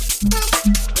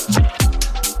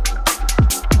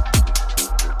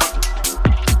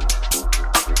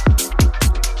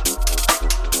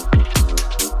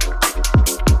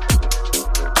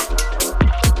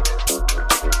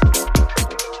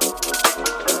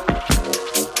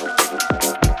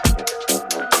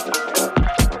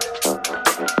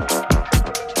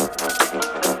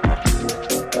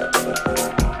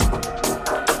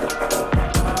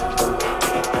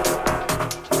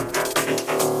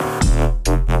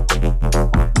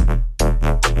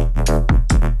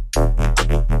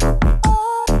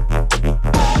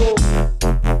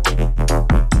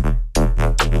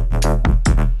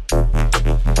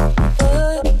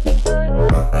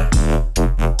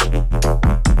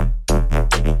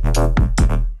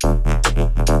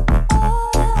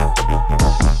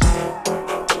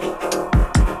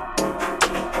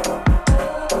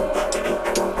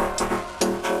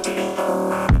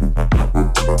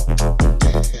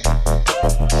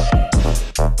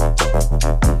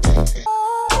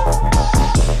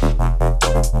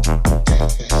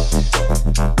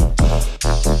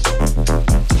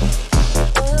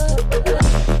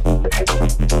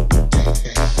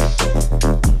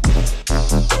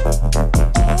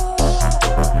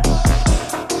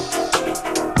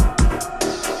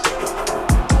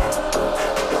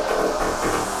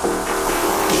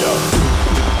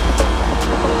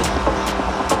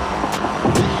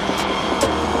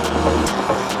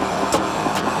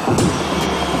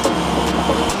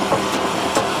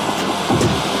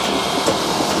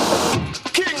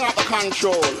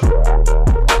 Control.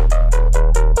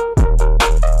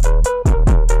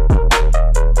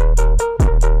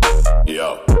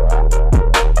 Yo.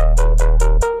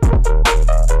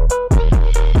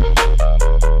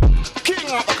 King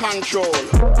of the control.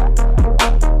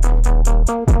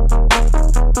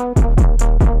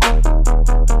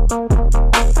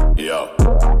 Yo.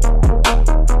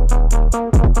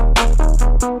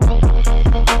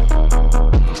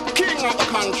 King of the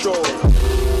control.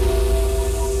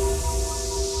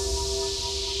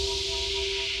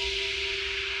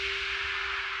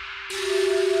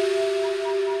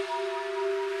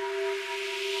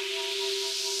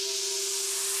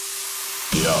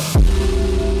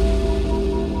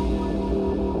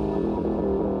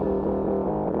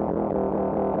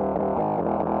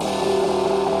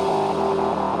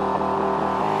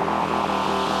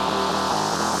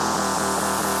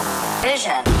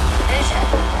 Vision.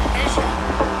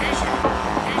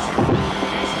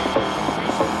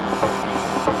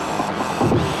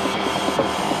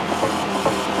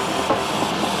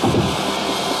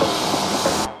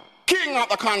 King of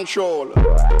the control.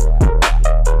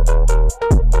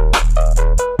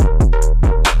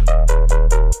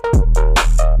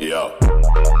 Yo.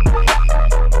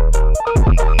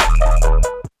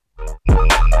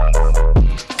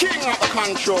 King of the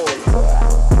control.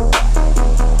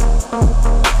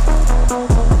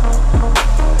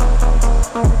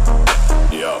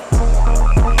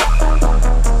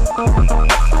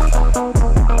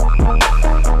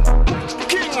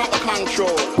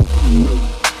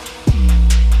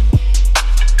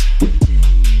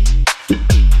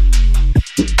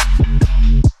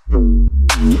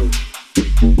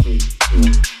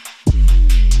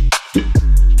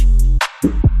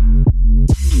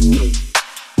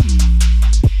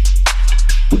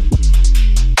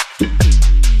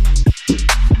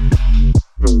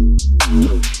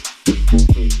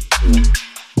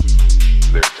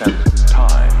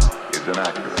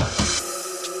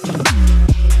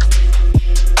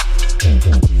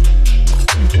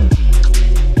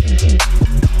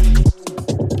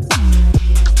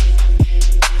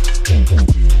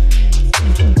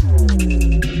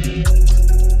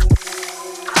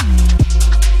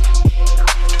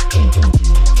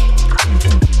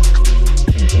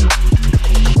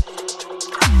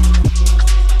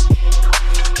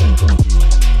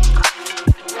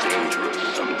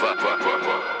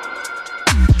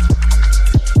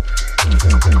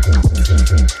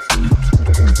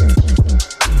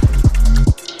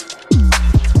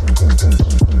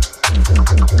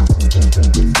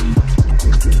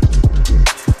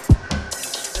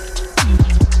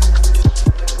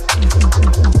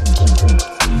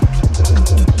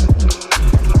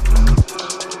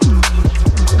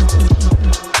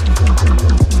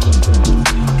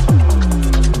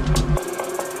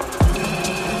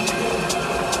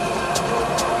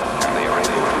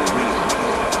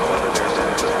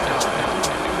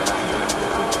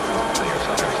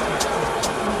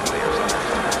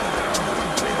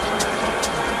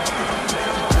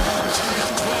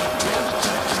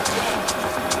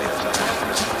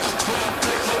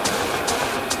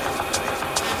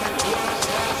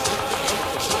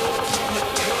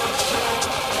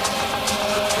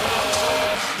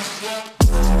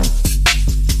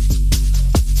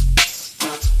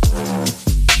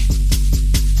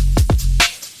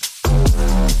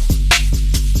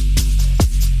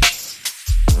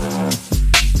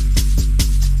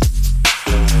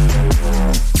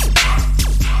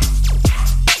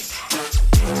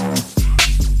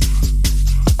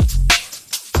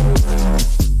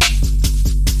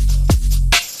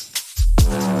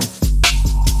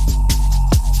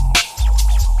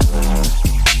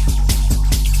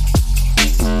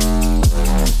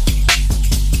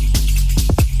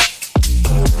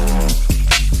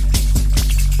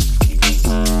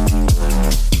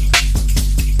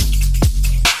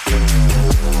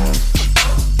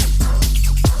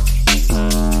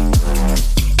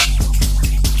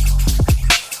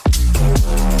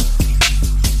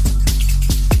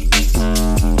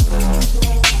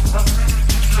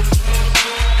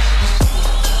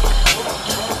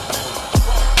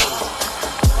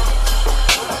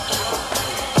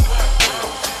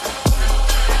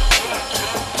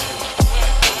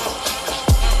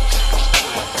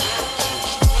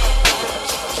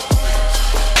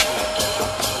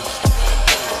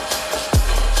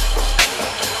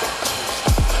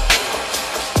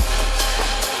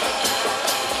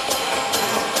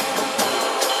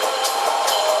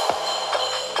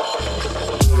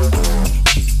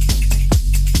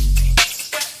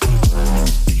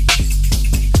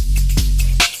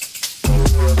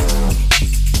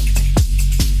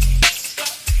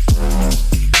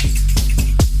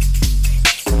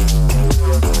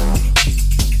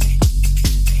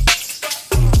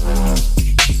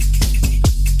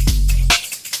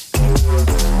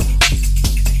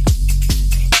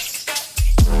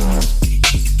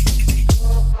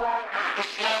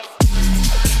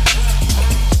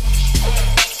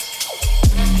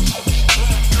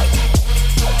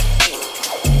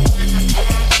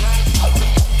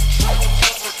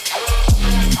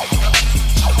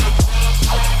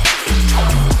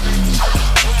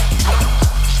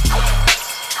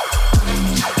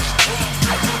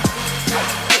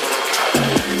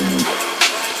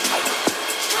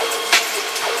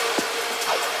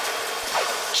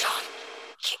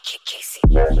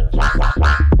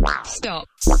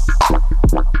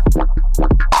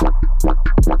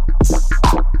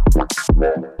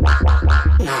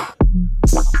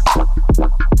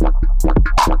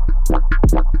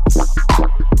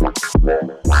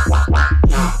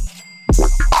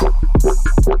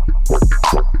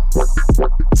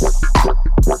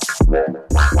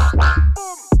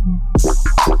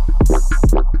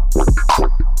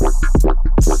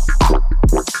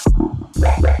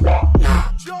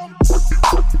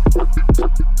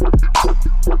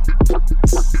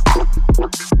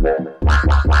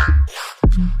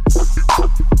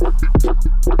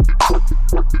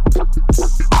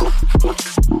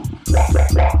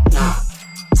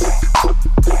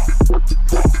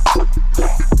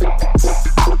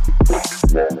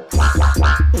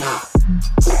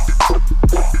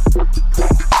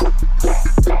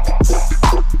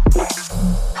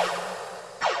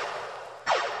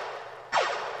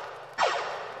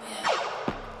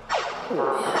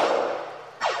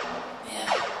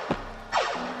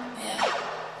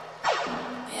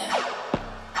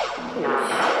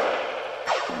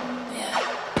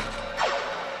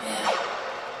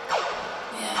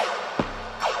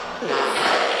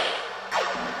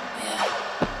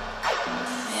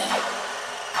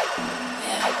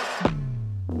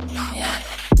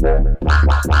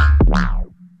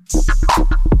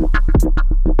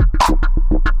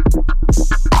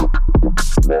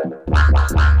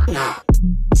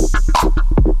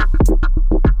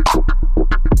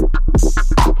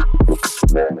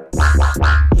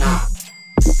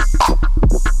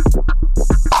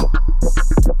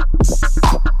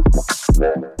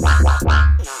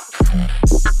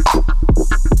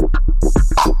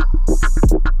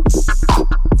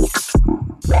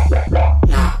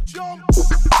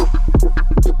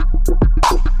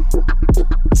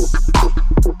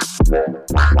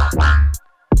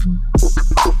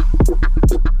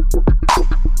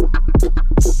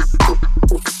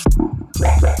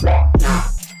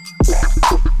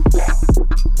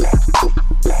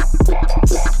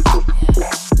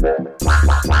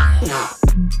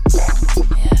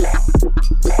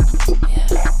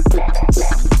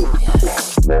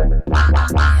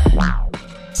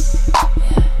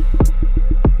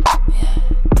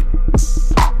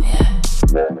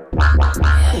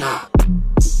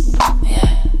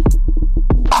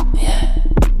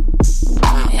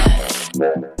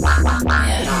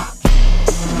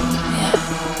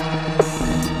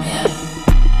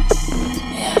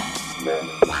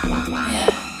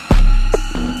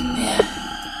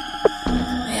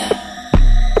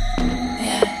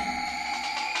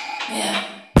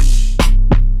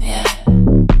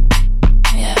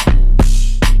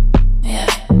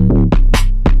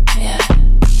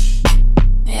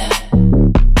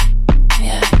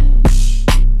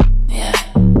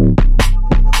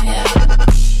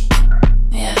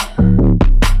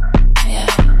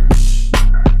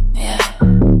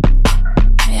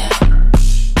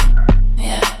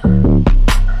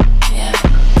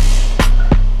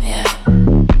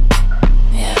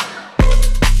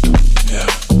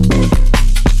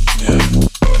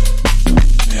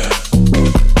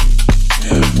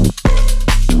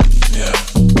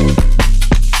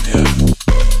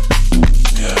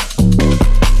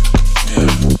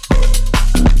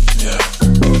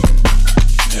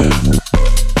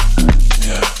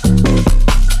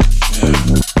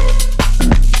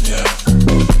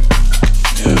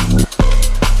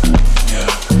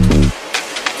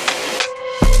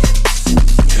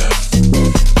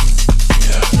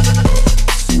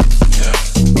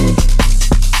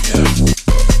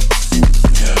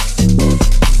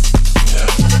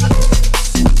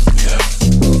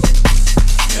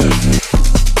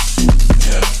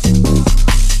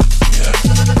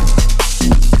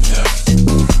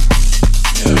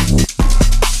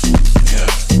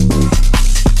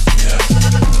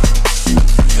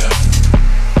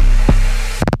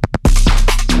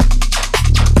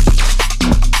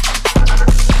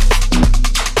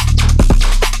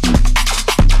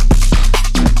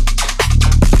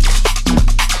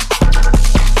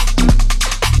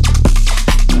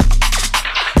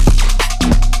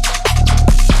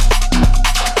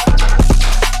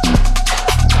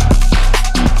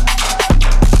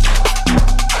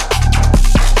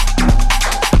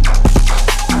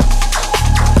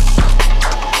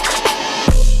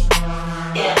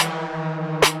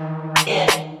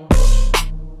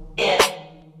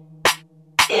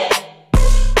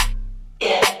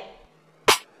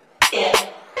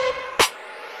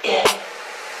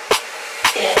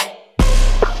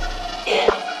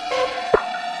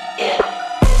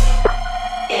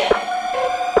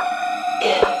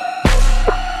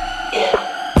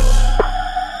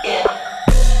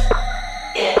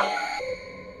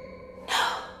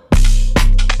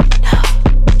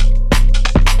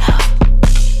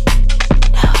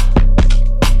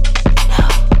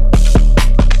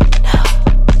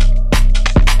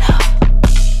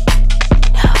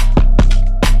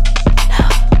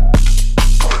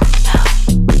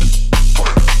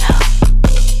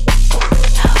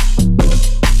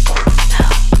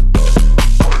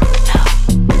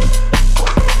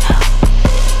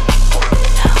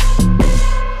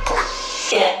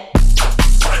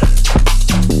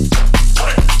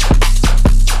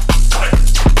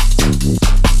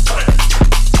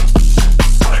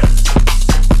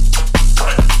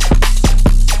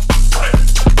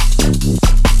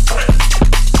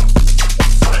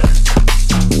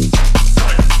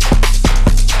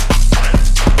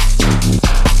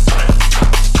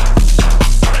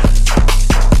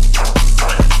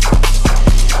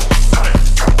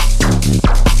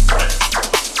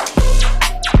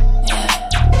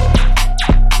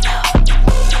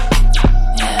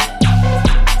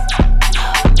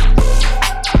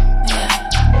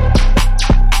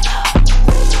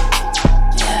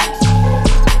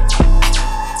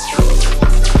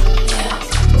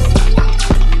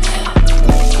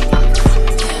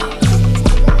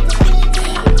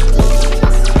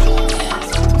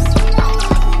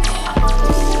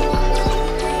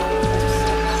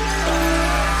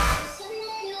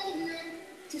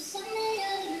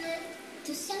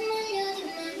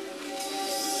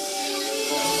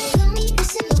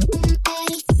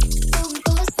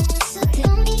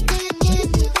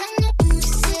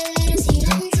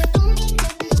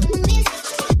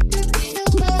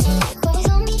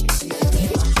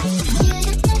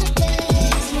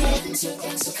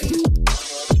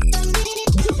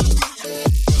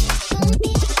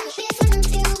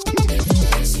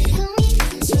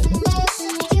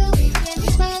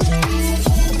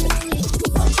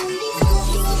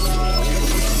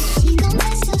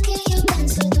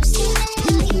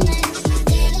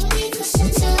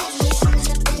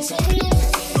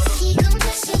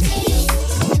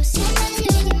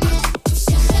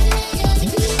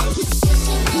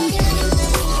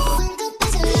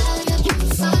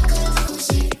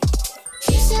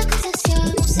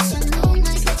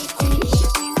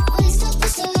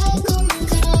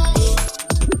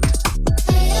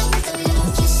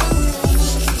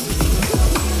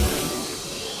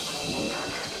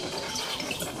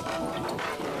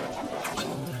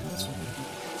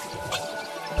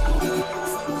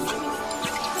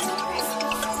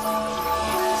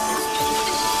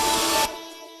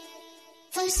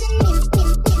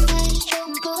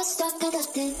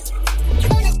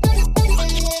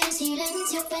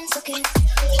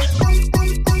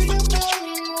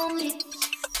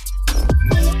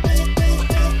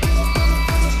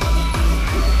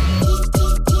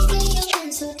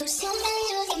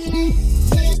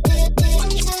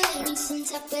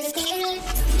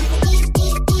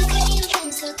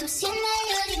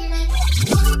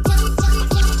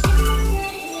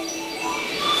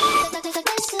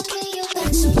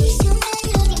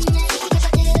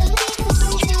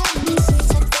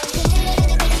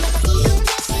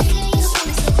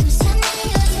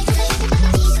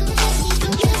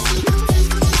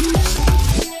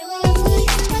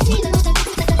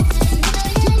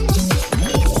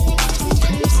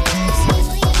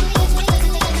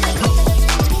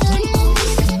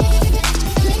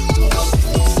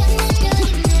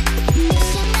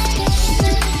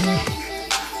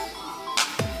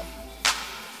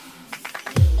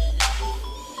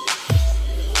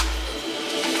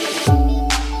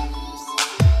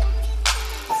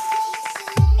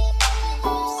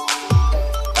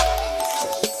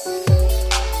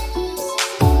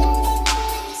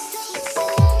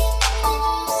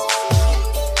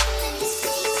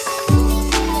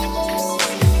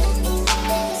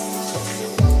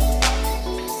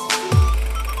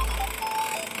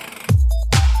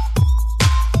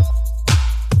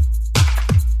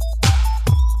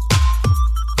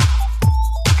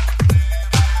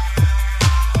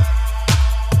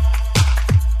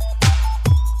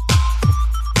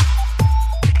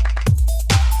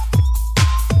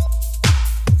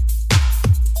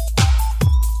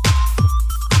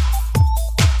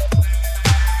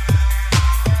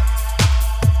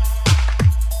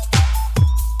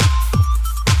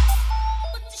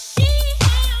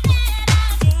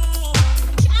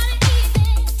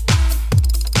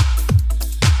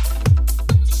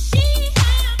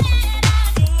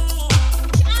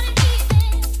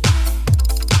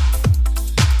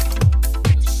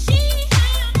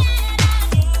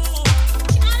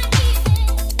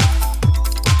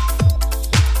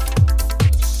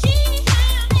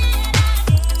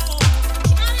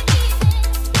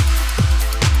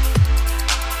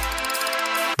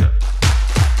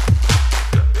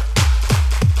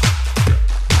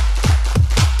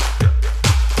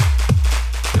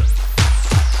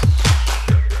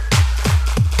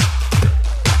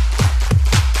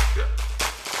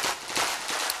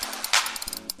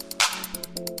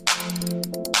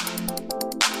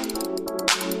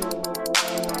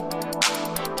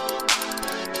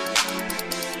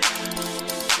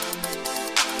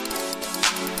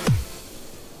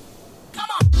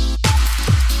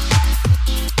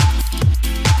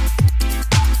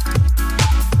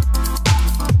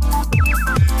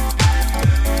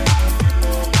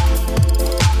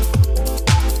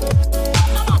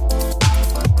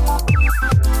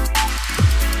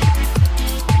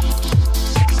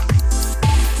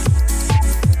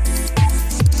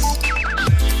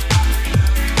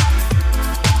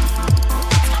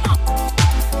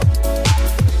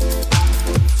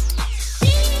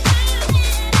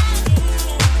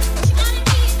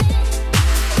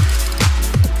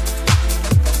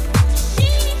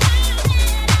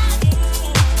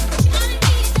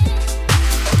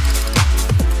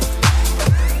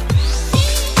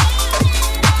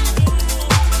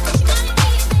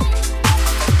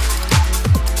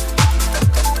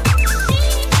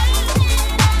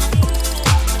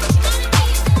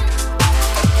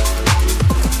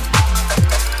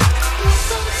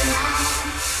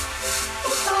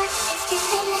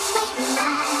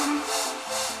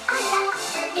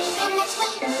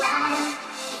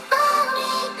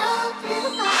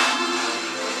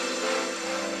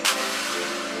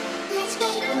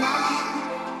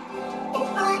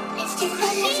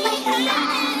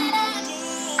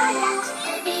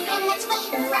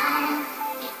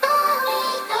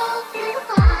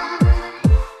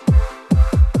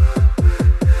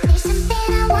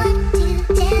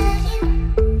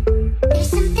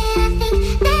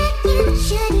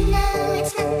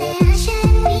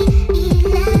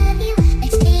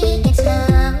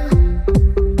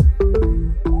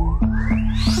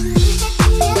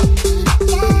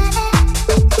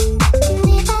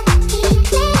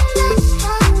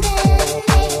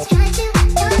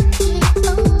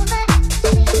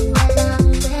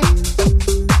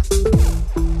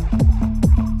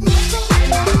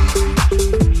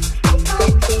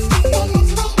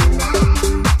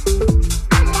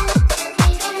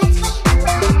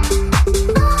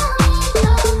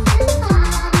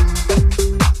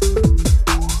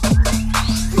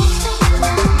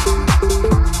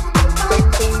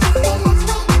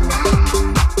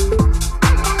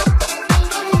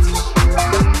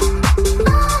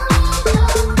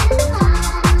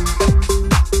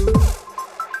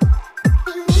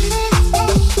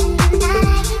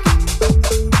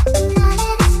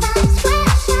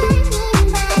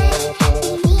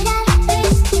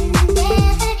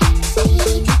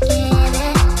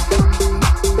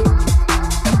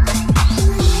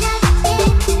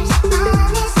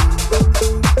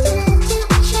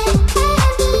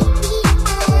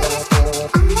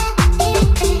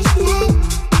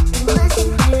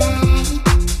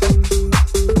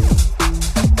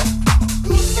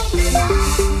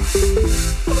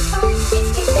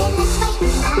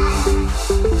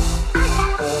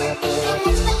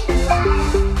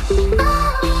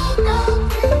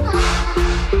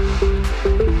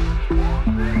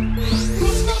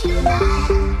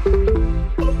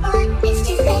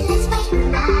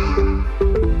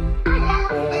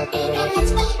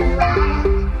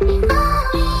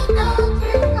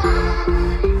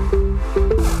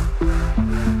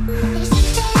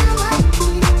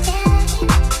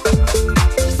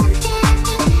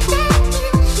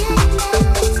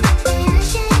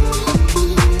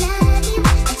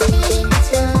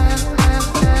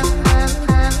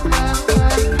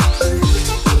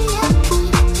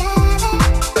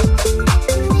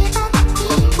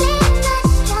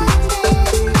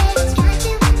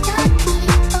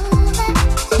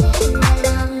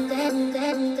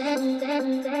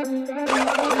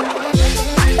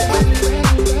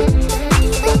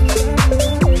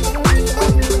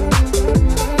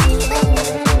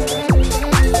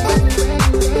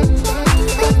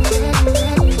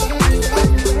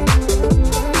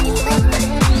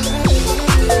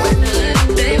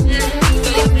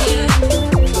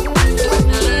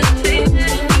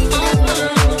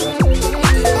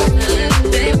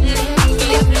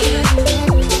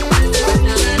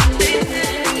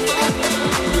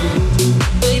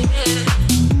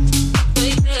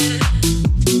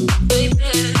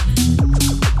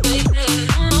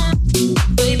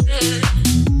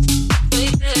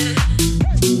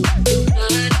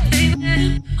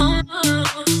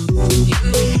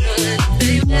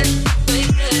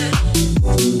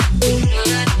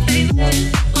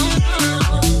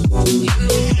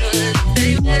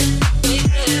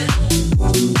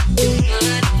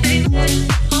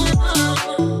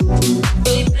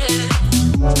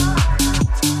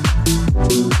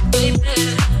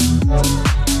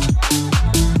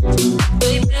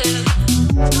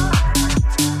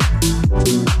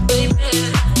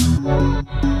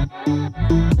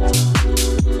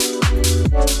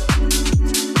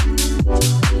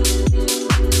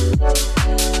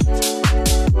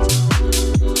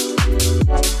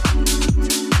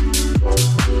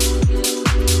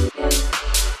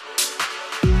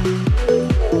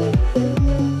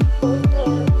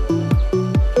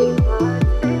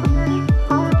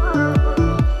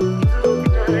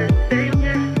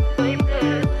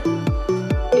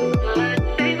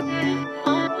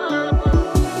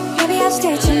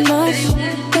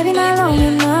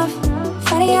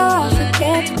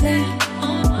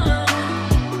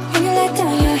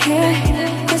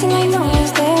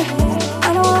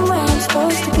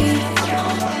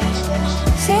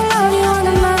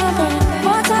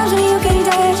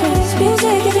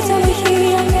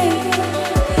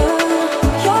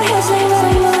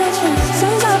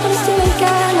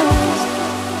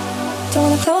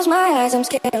 my eyes, I'm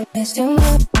scared of this too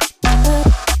much.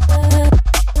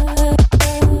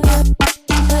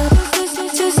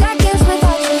 2 seconds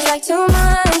without you is like 2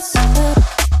 months.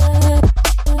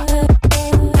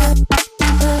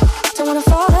 Don't wanna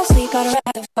fall asleep, I'd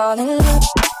rather fall in love.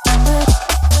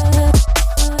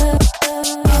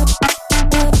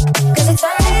 Cause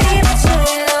eternity was too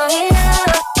long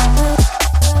enough.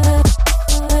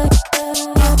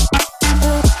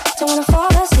 Don't wanna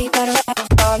fall asleep, I'd rather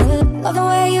fall in love. Love the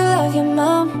way you love your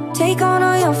mom. Take on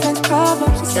all your friends'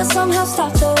 problems and still somehow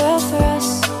stop the world for us.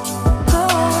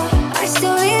 Oh, I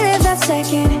still relive that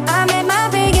second. I made my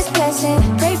biggest blessing.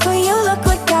 Pray for you, look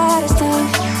what God has done.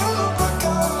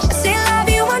 I say love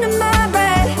you under my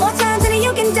breath. More times than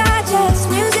you can digest.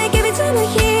 Music every time I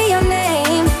hear your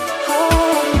name.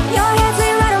 Oh, your hands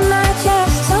lay right on my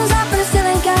chest. Sun's up but I still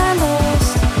ain't got no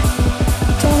rest.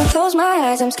 Don't wanna close my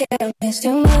eyes, I'm scared of this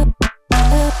too much.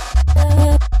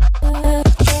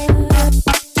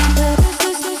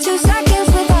 2 seconds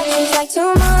without you is like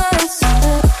 2 months.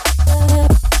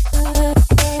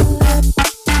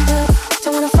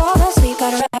 Don't wanna fall asleep,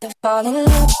 I'd rather fall in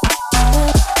love.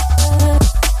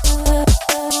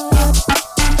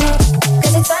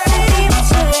 Cause eternity was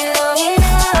too long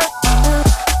enough.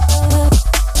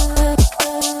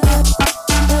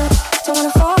 Don't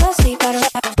wanna fall asleep, I'd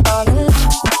rather fall in love.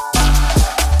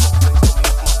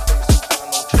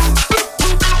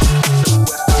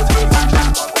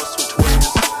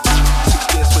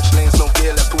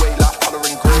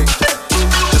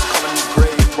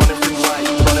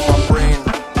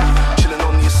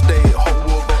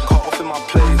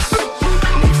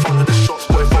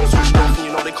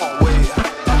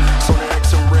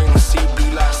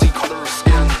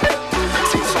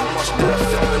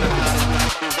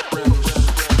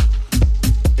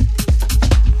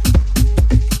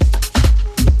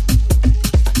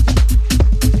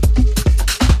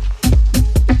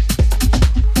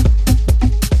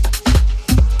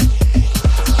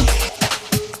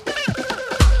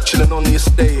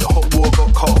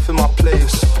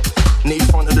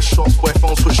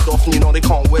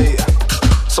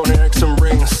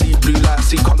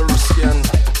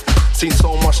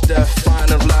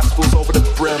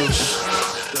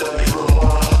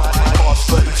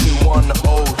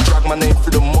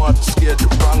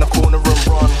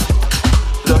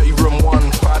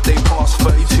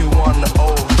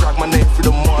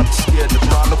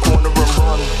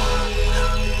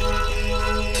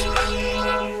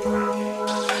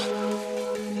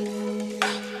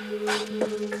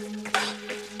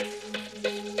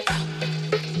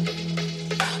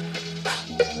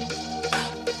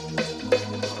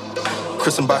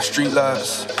 Christened by street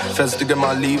lights, feds to get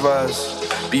my Levi's.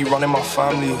 Be running my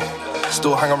family,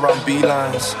 still hang around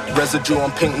beelines. Residue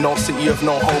on pink, no city of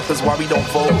no hope is why we don't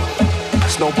vote.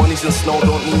 Snow bunnies and snow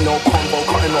don't need no combo,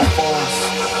 cutting off phones.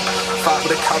 Fight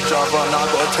with a cab driver, now I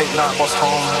gotta take night bus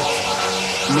home.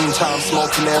 Meantime,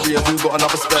 smoking area, who got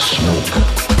another special?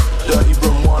 Dirty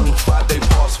room 1, 5 day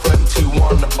pass,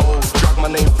 32-1. Oh, drag my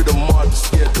name through the mud,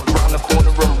 scared to round the corner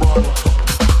and run.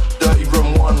 Dirty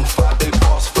room 1, 5 day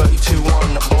pass,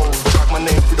 32-1. Oh, drag my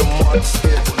name through the mud,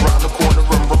 scared to round the corner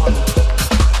and run.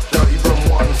 Dirty room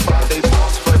 1, 5 day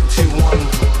pass, 32-1.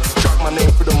 Drag my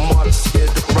name through the mud,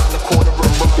 scared to round the corner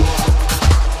and run.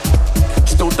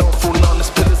 Still don't fall none,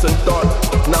 this pillars and done.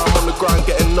 Now I'm on the ground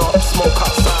getting up, smoke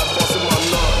outside, busting my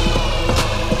nut.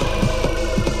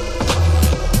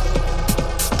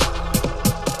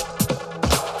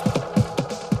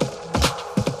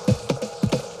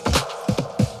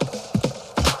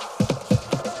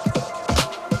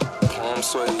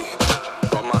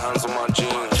 Got my hands on my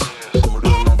jeans, gotta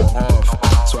do another half,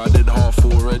 so I did half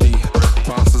already.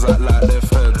 Bouncers act like they're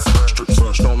feds, strip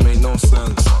search don't make no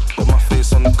sense. Got my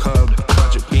face on the curb,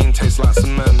 magic bean tastes like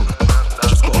cement.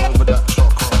 Just got over that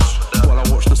truck crush, while I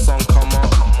watch the sun come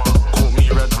up. Caught me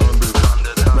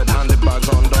red-handed bag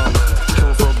undone.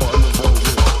 Kill for a bottle of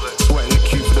Volvo, sweating the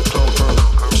queue for the cloak room.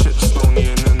 Shit stony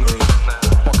and in there,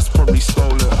 Bucks probably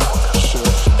stole it. Shit.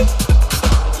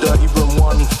 Dirty room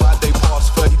 1, 5 day pass,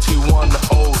 32-1.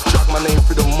 Oh, drag my name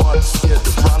through the mud, scared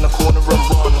to round the corner and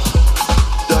run.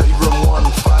 Dirty room 1,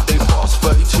 5 day pass,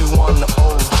 32-1.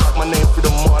 Oh, drag my name through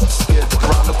the mud, scared to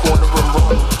round the corner and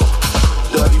run.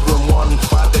 Dirty room 1,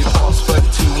 5 day pass,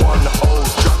 32-1. Oh,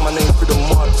 drag my name through the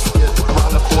mud, scared to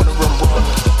round the corner and run.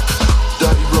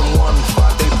 Dirty room 1,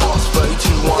 5 day pass,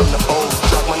 32-1. Oh,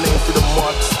 drag my name through the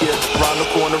mud, scared to round the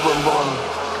corner and run.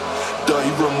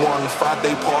 Dirty room 1, 5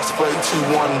 day pass,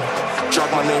 32-1. Drag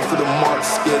my name through the mud,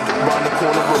 scared round the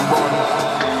corner and run.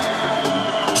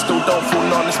 Still don't fall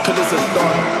none, this pillars are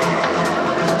done.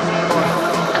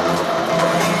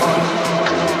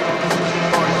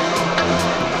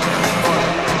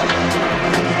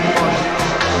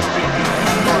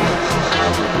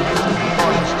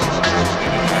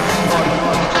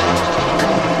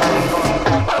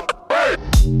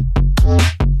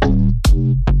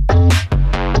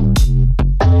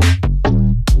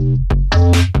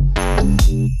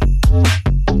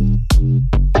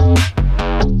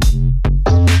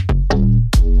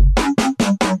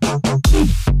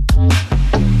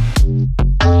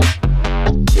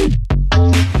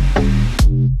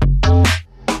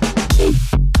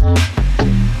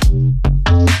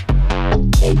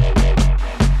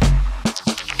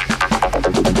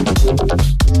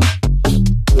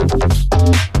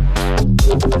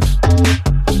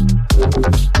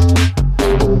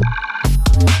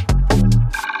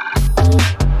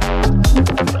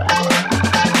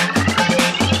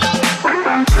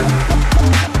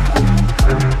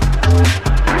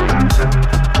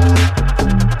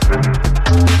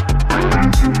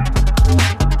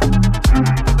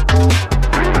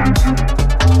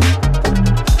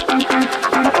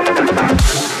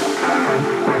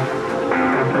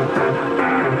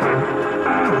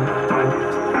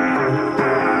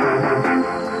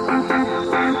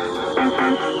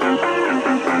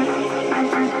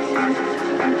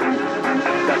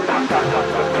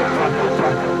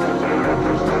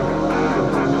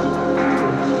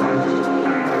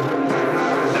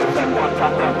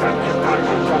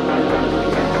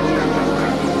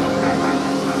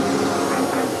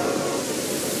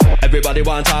 Everybody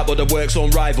want type, but the work's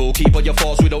unrivaled. Keep on your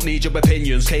thoughts, we don't need your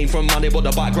opinions. Came from money, but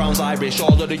the background's Irish.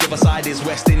 All of the other side is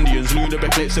West Indians. Lunar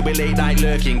eclipse, so we late night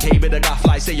lurking. Came with a gaff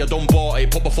like say you done bought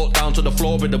it. Put my foot down to the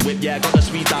floor with the whip, yeah. Got the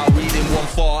speed out, reading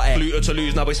 140. Flew to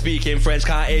Toulouse, now we're speaking French.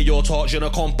 Can't hear your talk, je ne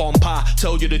comprends pas.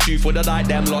 Tell you the truth with the like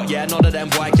them lot, yeah. None of them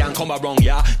boy can come wrong,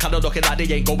 yeah. Kinda looking like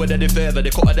they ain't going any further. They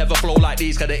couldn't ever flow like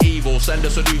these, cause they're evil. Send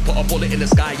us a dude, put a bullet in the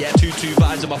sky, yeah. 2-2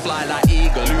 vibes and I fly like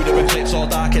eagle. Lunar eclipse, all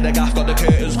dark in the gaff. Got the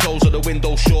curtains closed and the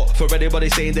window shut. For anybody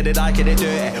saying that they like it, they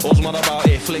dirty. All's man about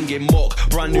it, flinging muck.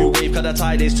 Brand new wave, cause the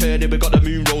tide is turning. We got the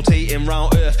moon rotating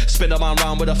round earth. Spin a man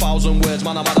round with 1,000 words.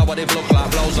 Man, no matter what they look like,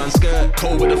 blouse and skirt.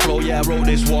 Cold with the flow, yeah, I wrote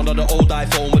this one on the old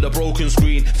iPhone with a broken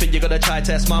screen. Think you're gonna try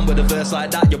test man with a verse like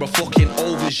that? You're a fucking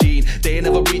aubergine. They ain't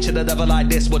never reaching a level like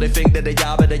this, but they think that they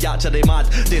are, but they actually mad.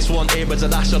 This one here is a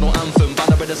national anthem.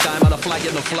 Banner in the sky, man, a flag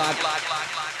in the flag.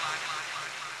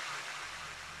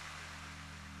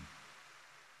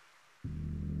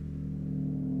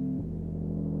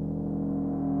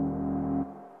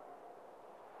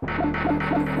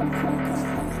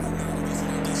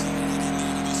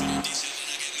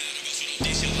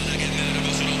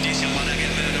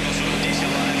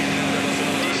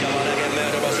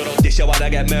 You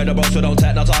wanna get murdered, bro, so don't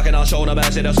take no talking, I'll show no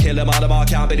mercy, just kill them all, them all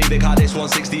can't believe it, cause this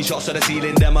 160 shots to the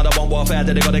ceiling, them are the one warfare,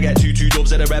 that they gotta get 2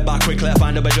 dubs in the red back quickly,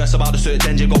 find them address about the search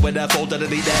engine, go with their fault, to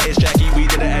delete that, it's Jackie, we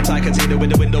did it, I container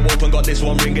with the window open, got this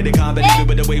one ringing, they can't believe it,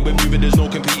 with the way we're moving, there's no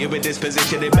competing with this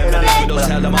position, it remember this, we don't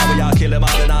tell them how we are, kill them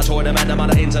all, and I told them, and them on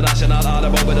the international, all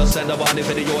about, we don't send a warning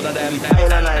for the order of them.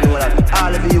 Island I know that,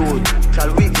 all of you,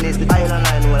 shall witness the island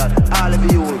I know that, all of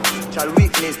you, shall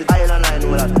witness the island I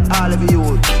know that, all of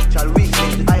you, shall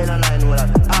witness the island I know that,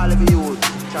 all of you,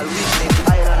 shall witness the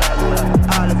island I know that,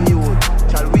 all of you,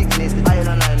 shall witness the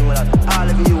island I know that, all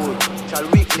of you, shall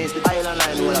witness the island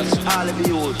I know that, all of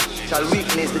you, shall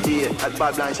witness the day that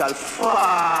Babylon shall fall.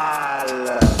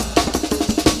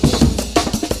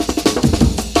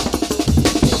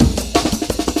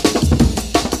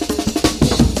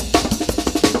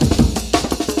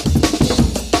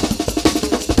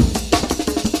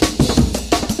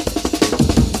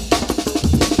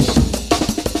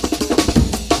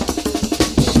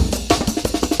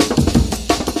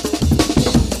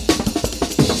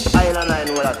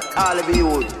 All of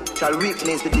you shall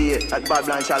witness the day that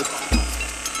Babylon shall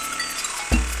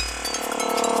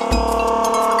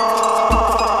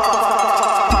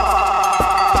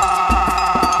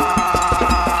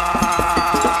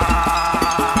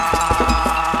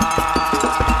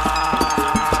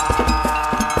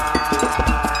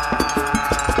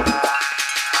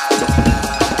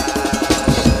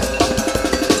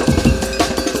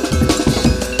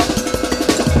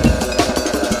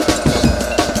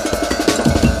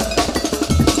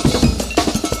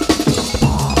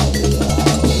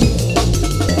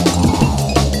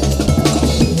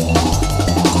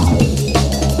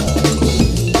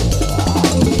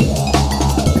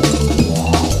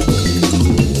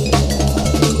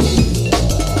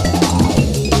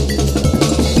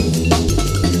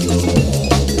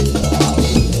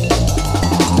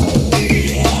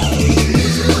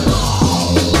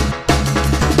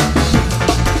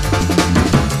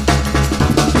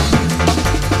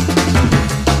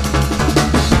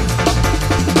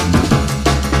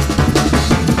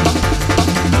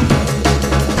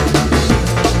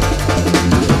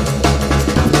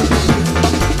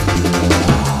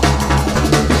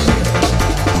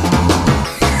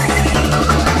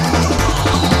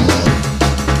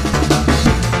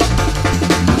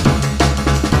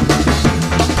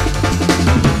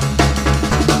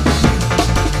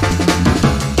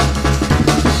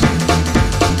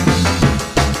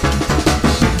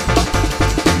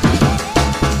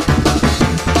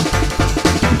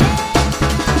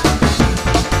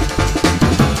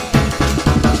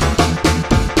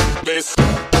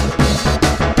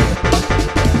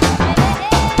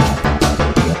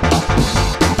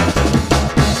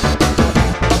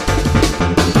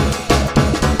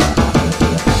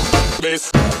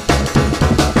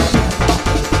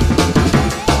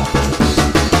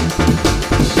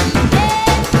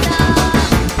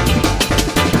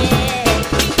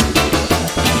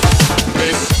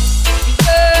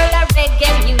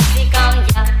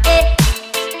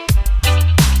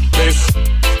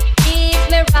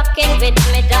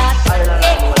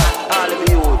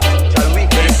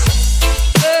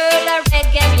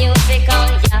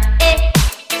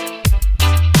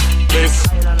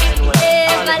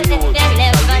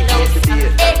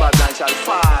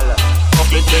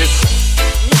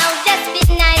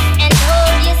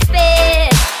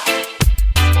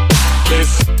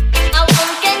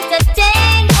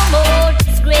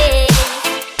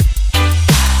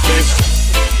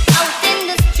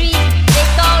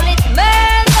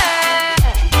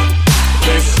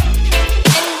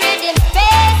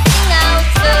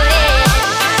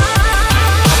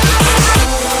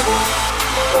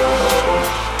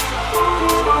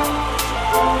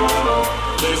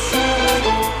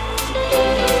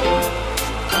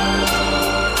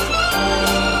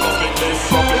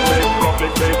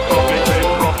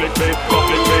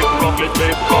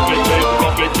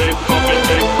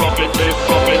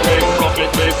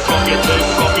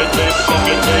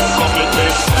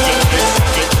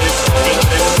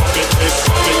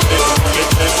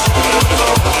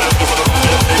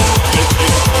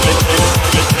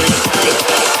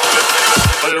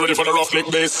Split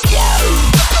this.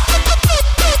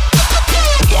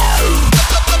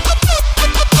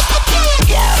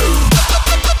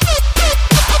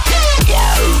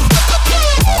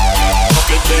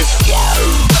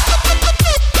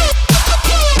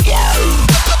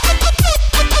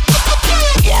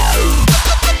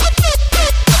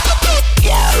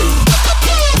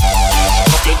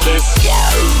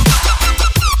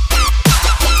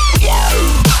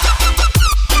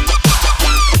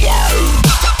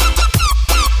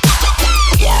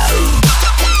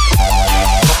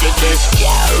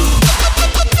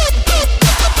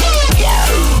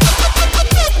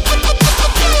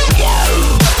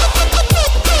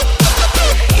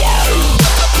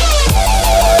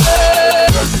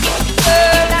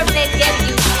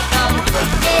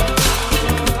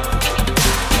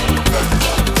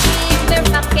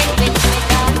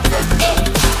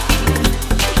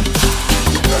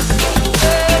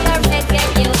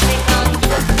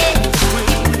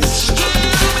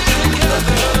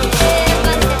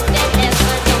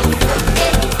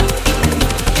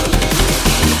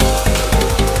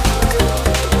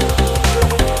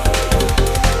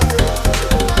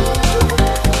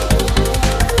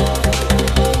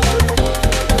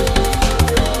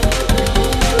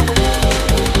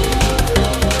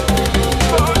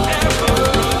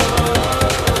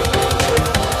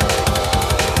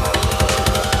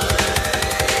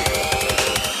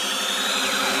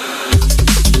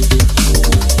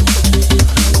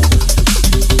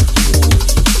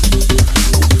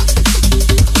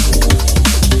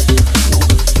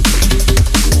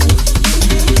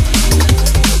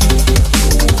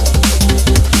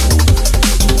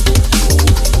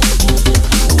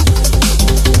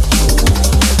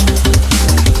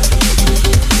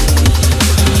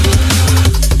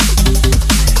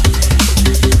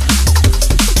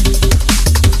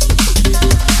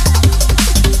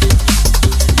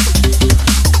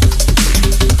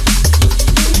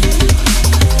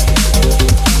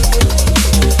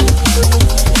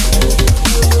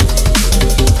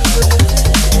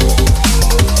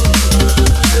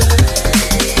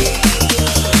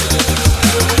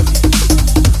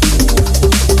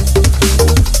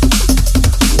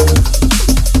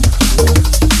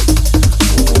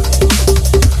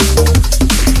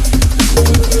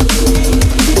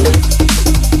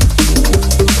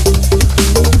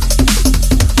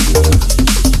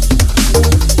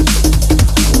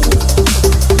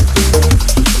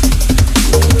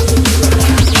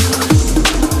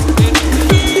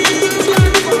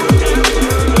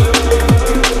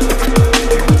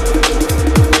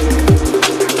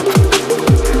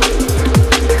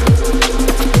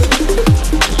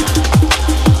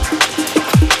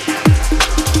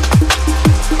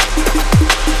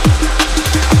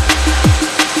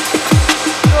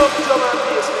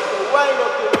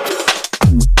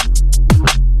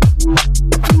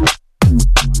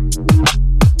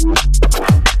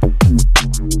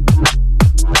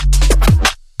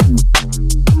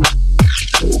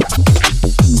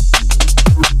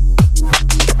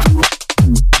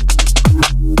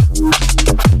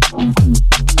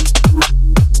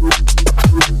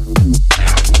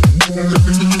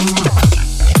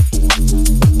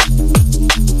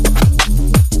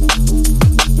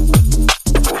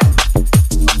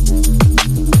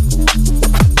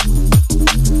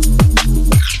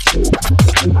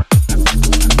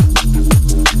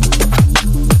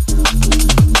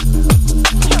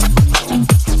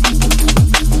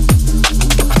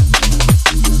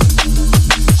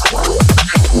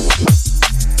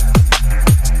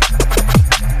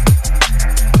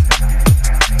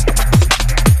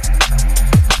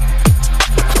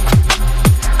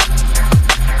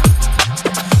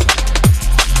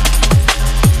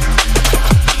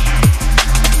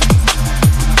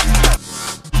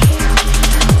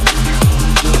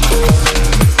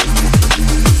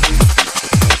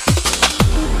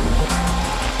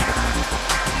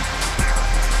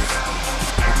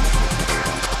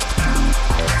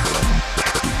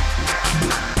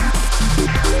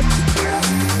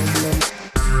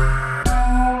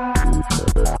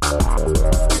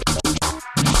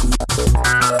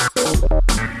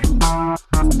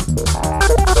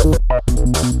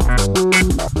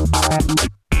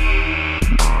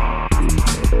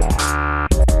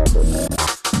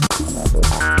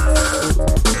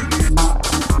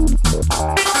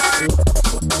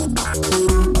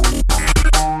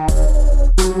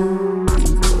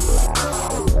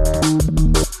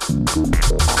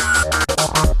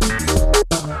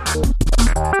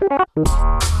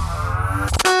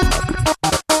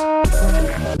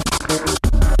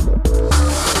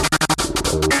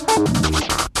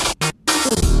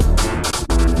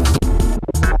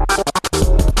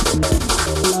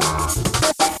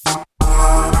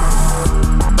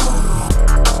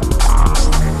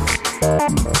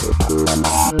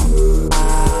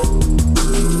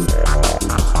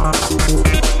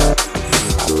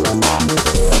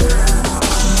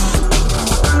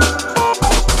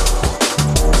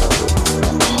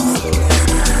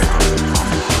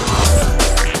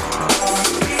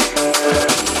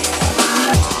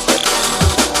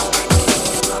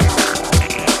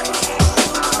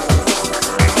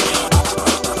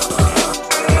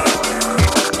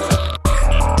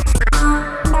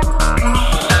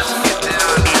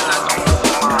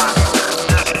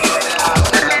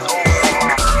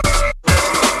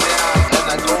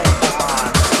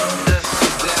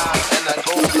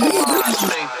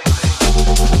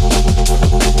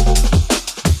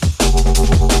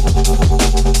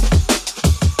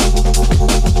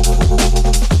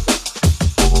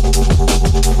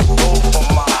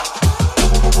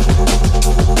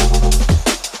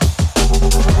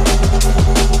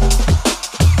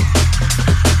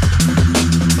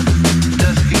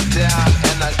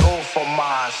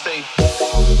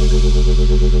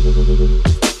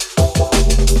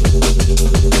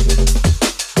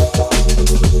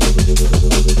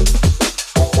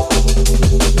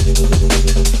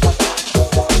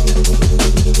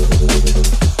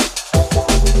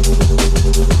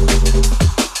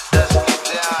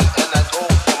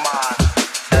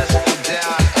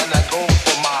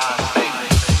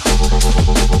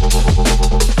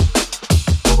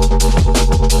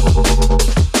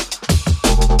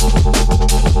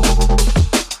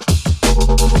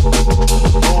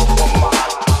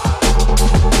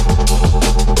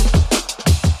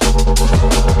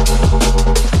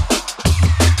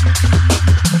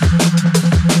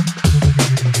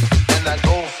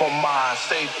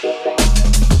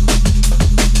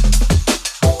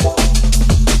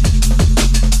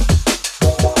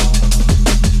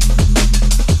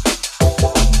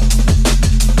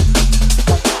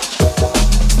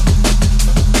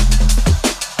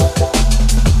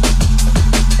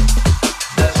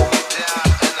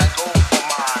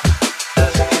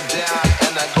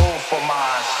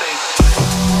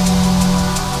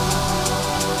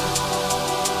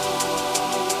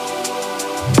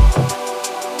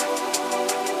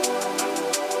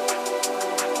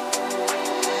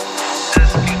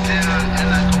 down and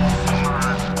I go for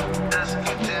mine. Let's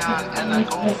get down and I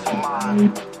go for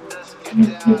mine. Let's get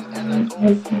down and I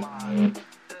go for mine.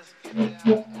 Let's get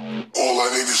down. All I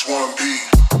need is one beat.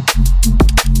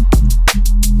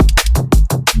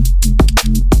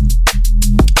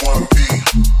 One beat.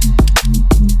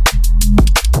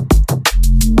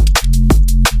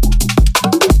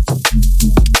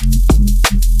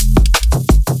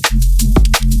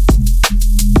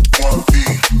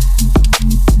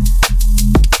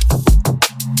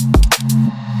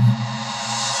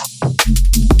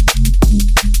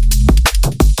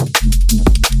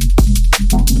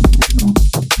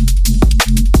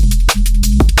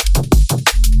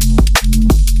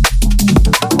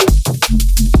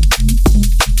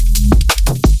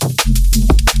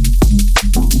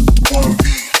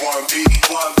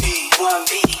 One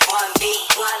beat.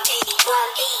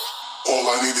 All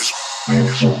I need is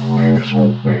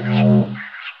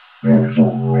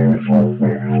one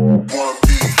beat. One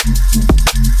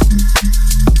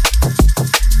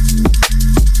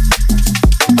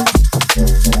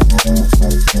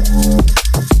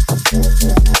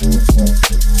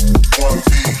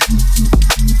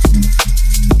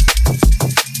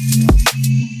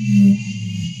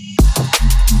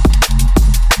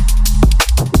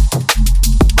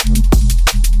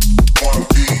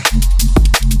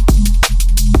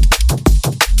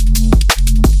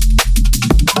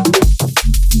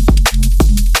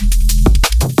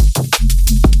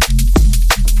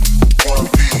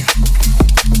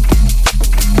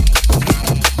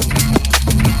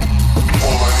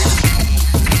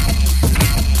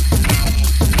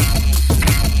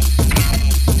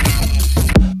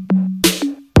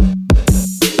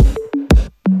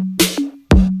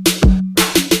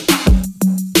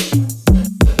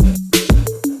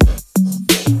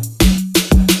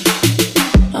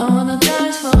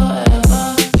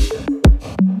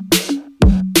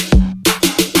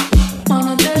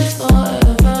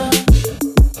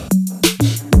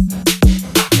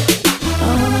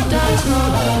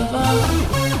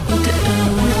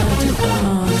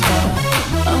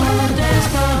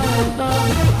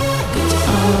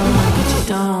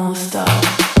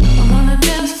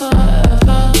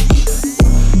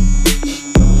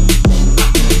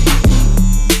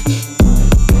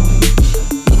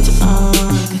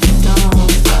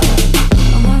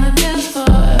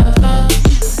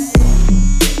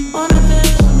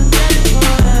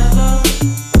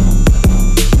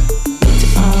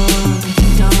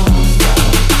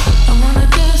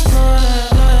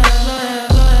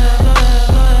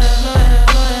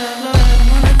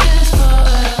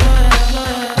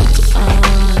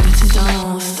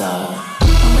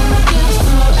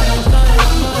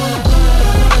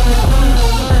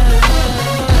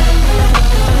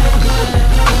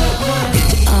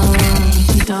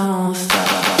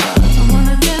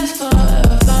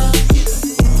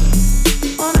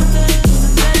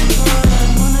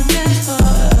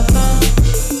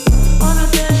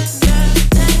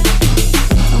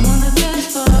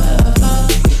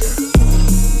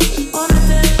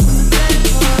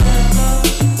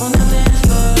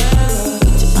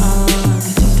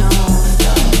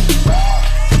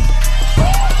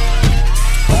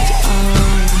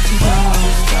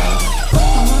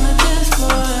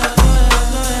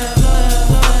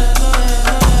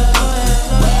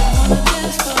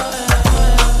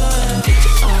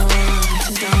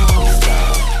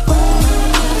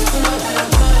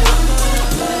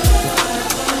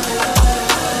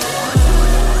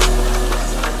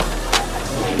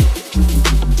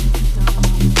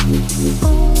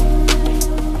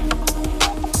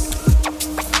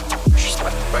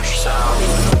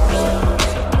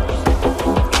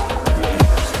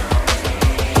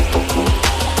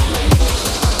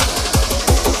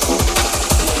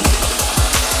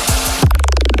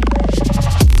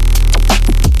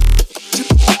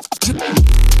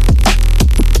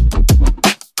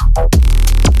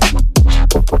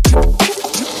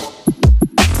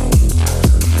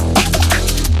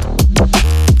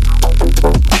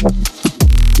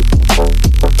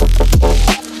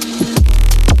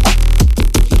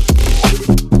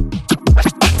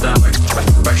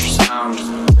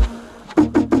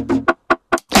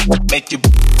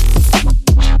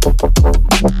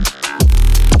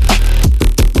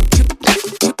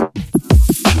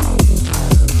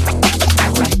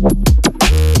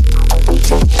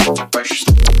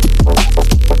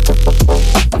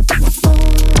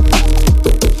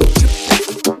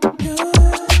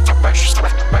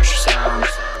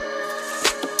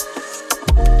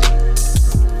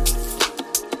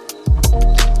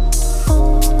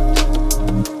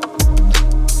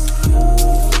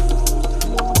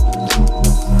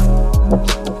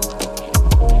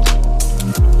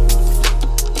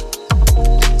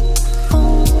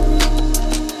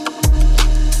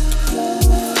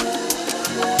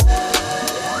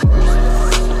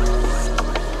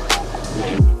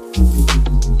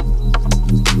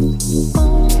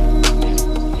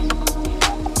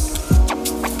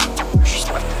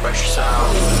Fresh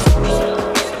sound.